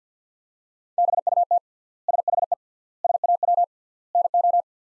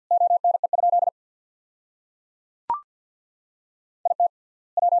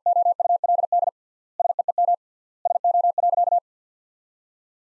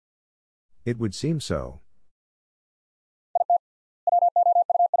 It would seem so.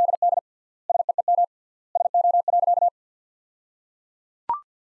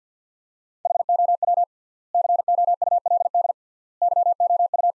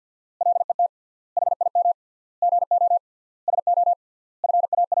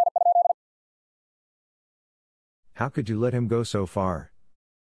 How could you let him go so far?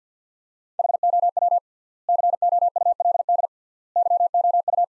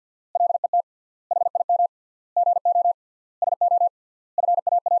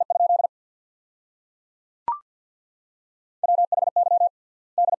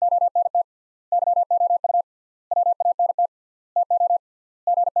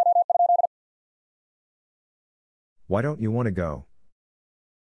 Why don't you want to go?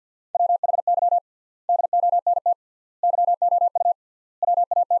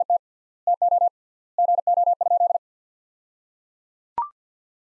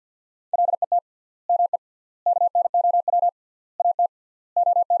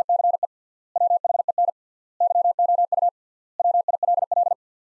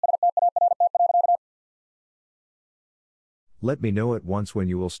 Let me know at once when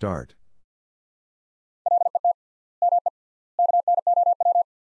you will start.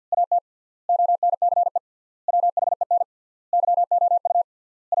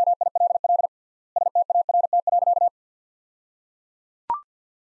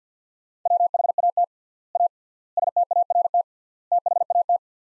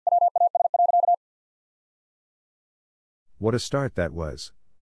 What a start that was.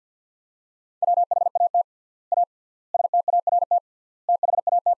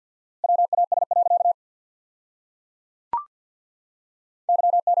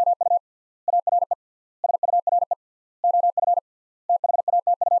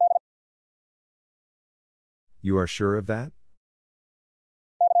 You are sure of that?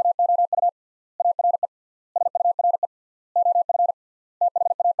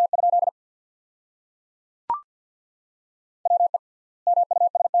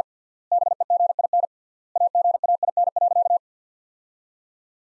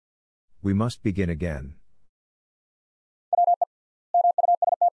 We must begin again.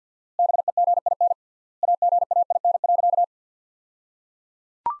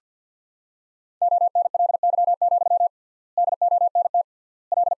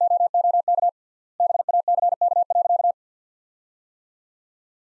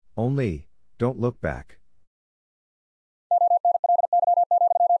 Only, don't look back.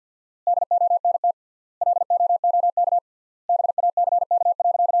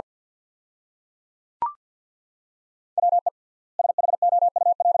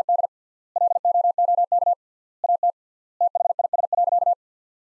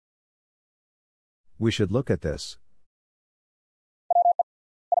 We should look at this.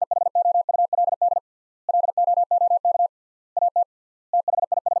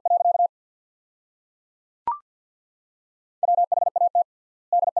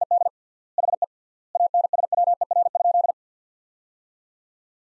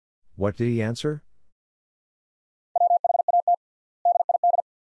 What did he answer?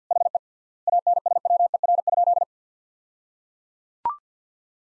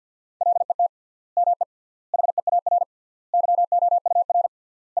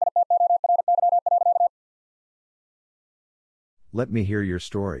 Let me hear your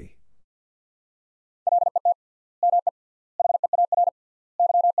story.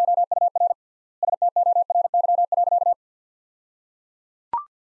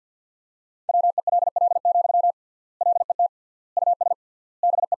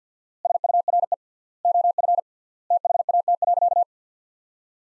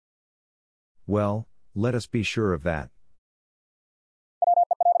 Well, let us be sure of that.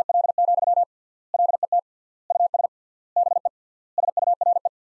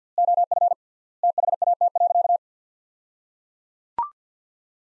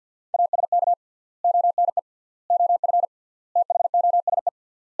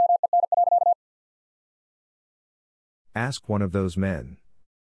 Ask one of those men.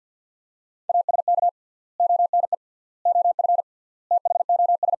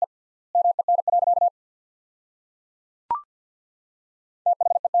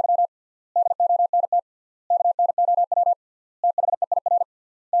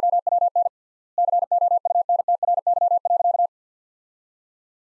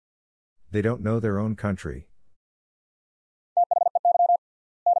 They don't know their own country.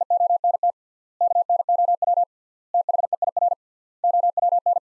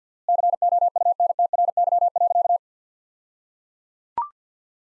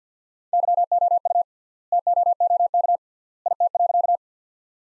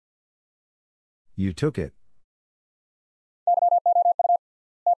 You took it.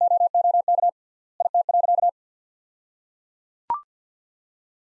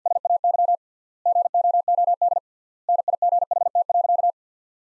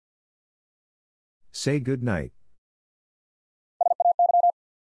 Say good night.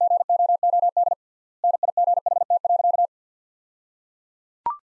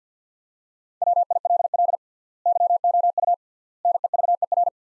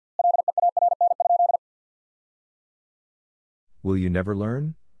 Will you never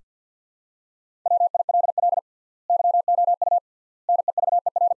learn?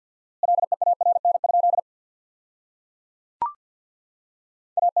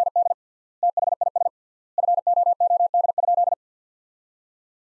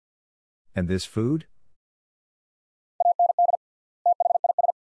 And this food?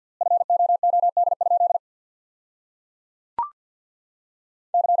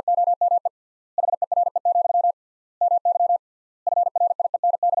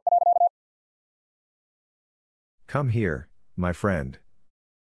 Come here, my friend.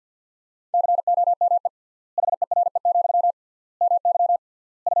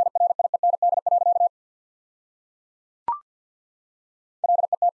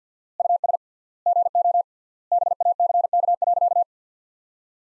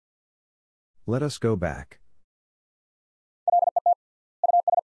 Let us go back.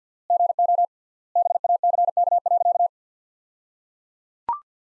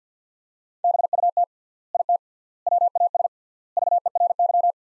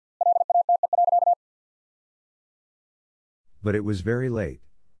 But it was very late.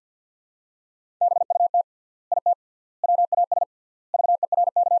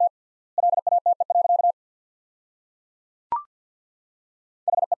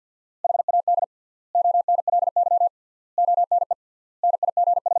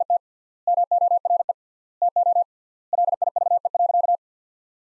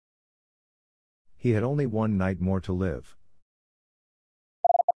 He had only one night more to live.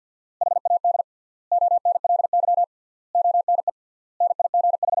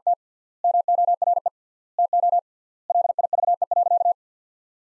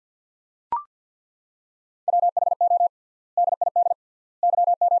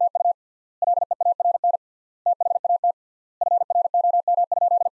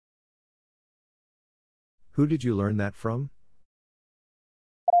 Who did you learn that from?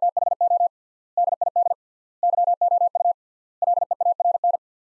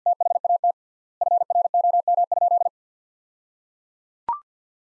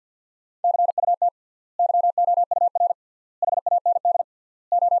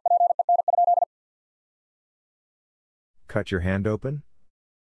 Cut your hand open?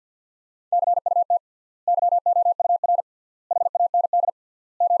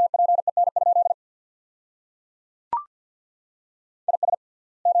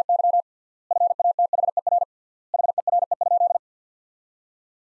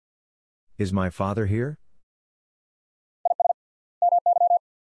 Is my father here?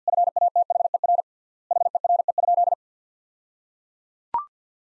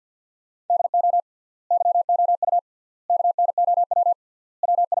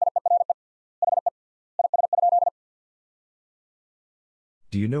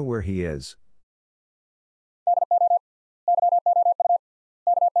 Do you know where he is?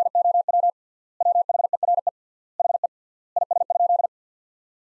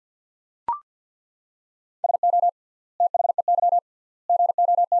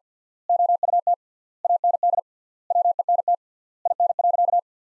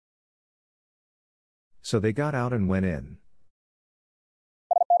 So they got out and went in.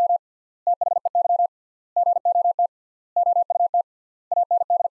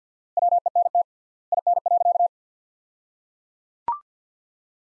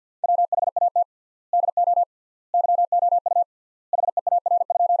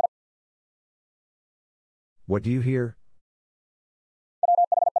 What do you hear?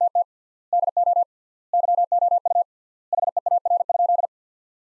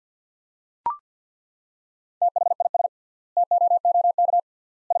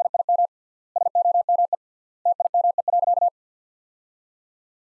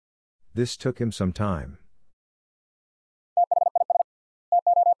 This took him some time.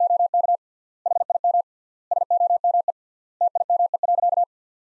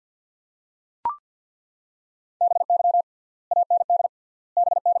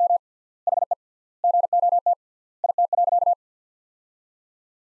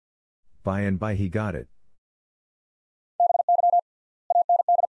 By and by he got it.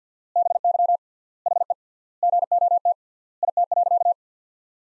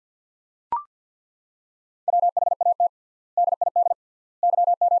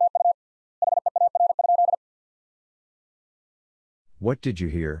 What did you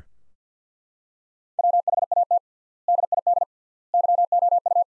hear?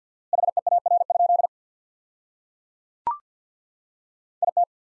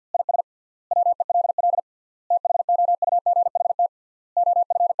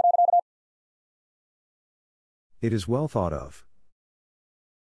 It is well thought of.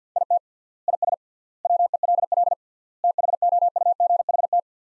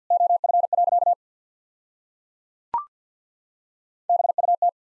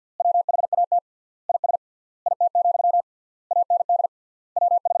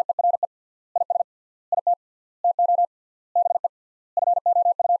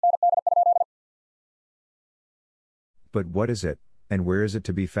 But what is it, and where is it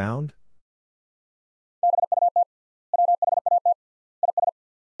to be found?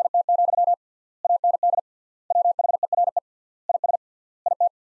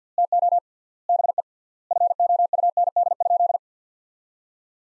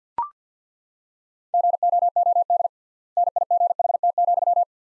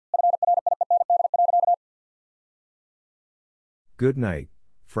 Good night,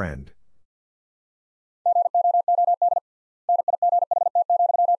 friend.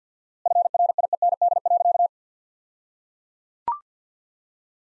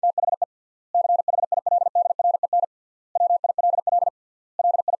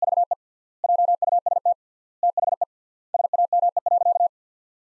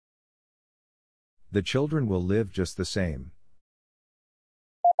 The children will live just the same.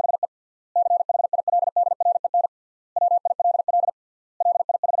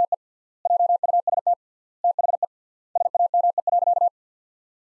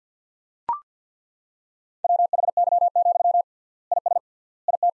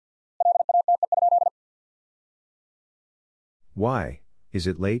 Why, is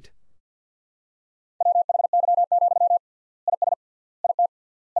it late?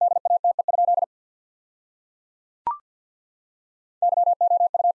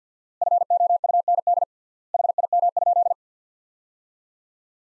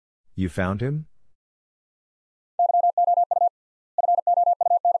 You found him?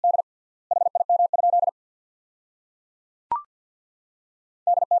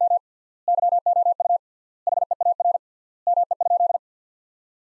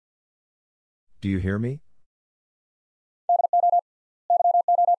 Do you hear me?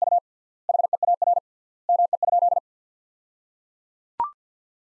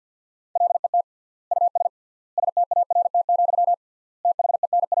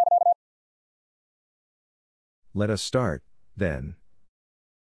 Let us start, then.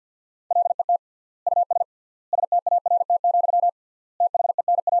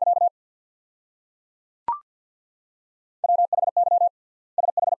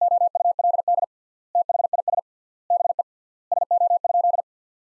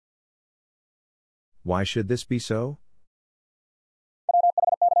 Why should this be so?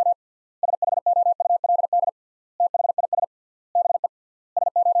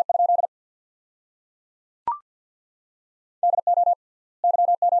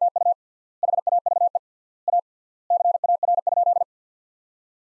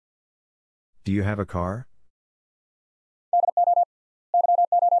 Do you have a car?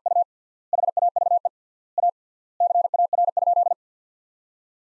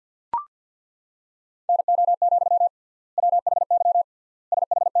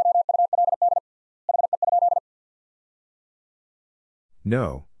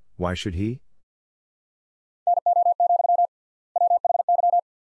 No, why should he?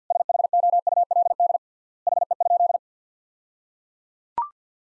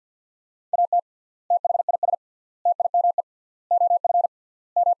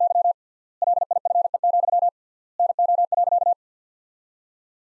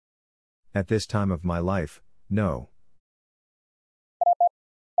 At this time of my life, no.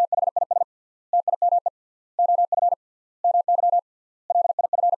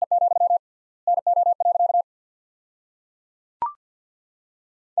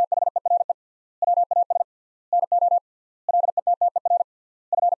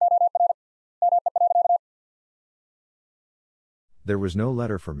 There was no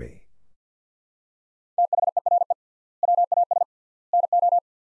letter for me.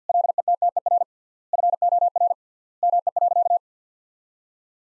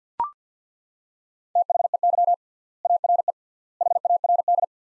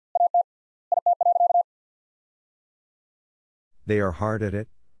 They are hard at it?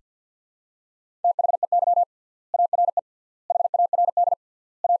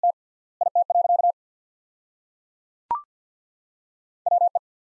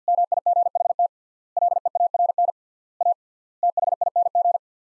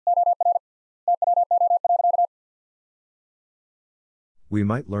 We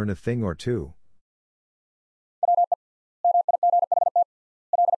might learn a thing or two.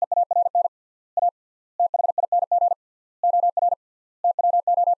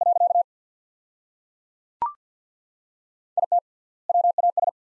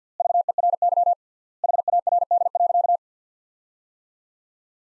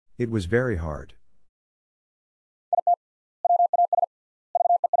 It was very hard.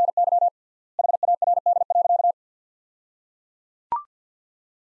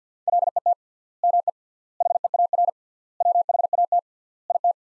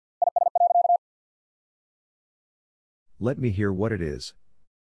 Let me hear what it is.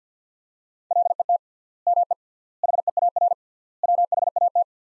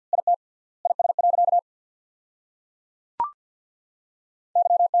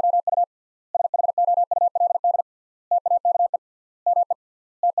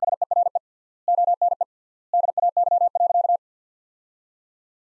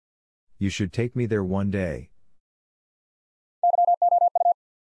 You should take me there one day.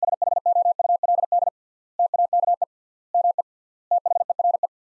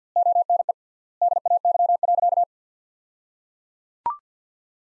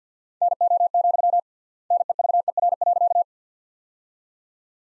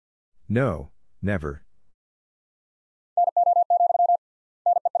 No, never.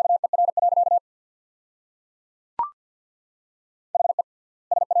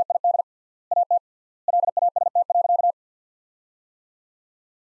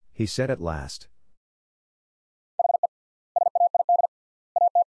 He said at last.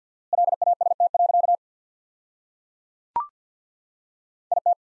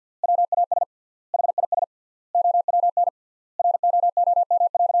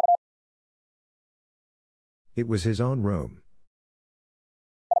 It was his own room.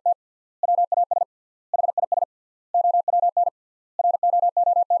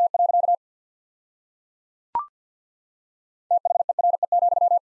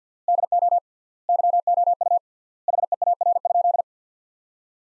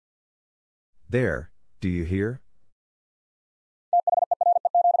 There, do you hear?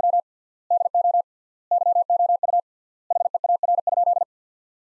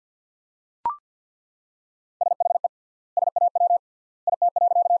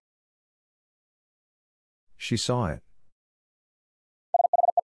 She saw it.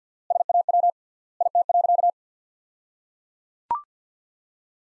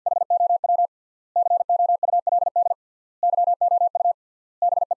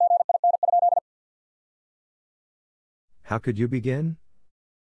 How could you begin?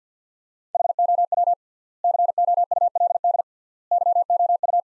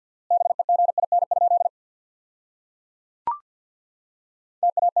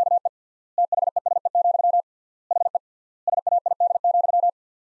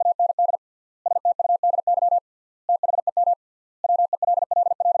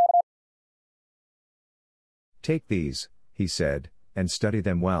 Take these, he said, and study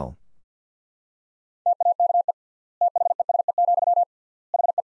them well.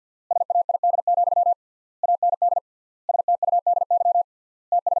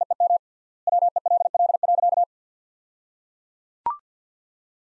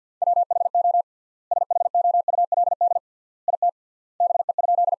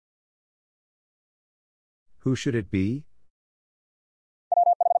 Who should it be?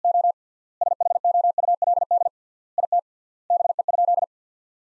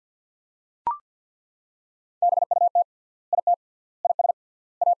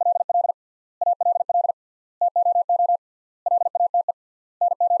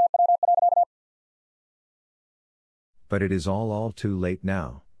 But it is all too late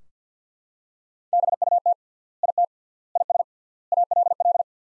now.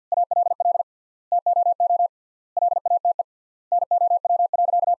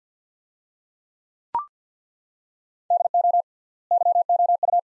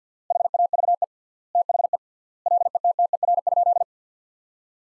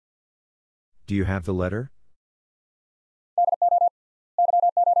 Do you have the letter?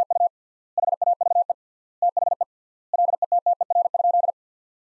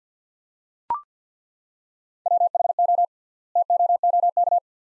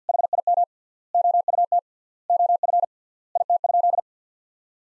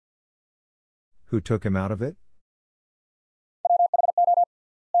 Who took him out of it?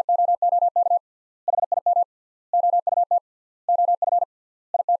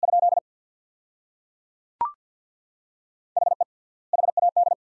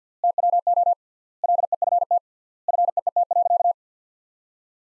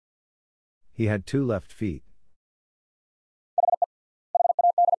 He had 2 left feet.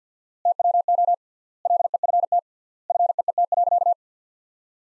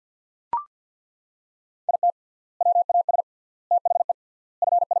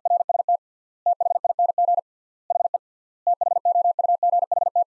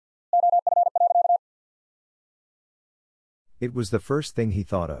 It was the first thing he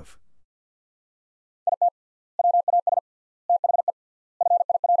thought of.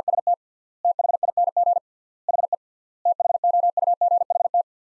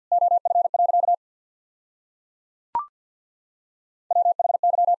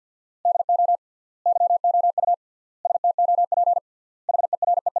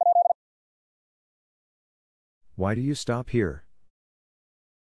 Why do you stop here?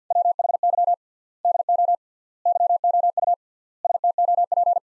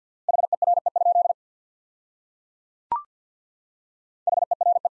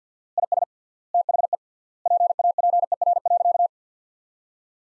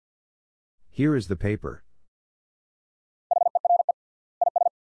 Here is the paper.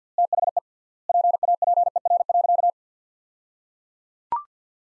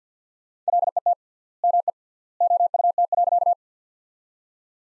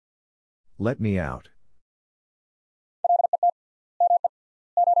 Let me out.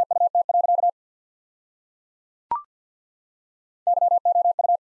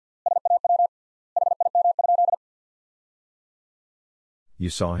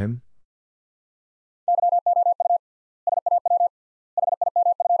 You saw him?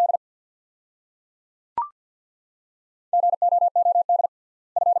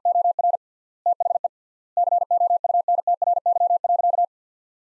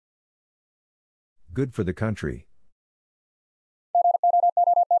 Good for the country.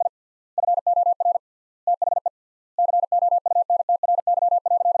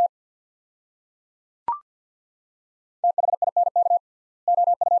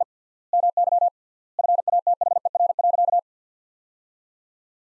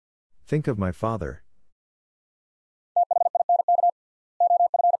 Think of my father.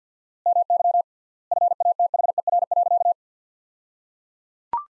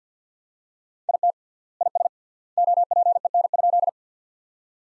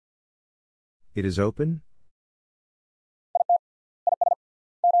 It is open?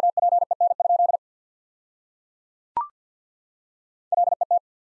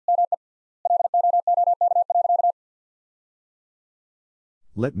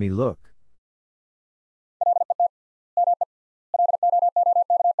 Let me look.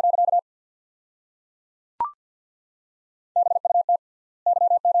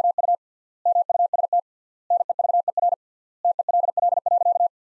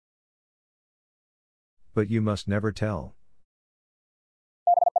 But you must never tell.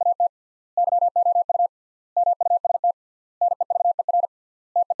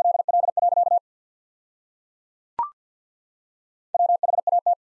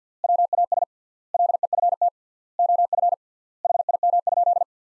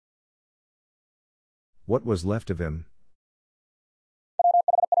 What was left of him?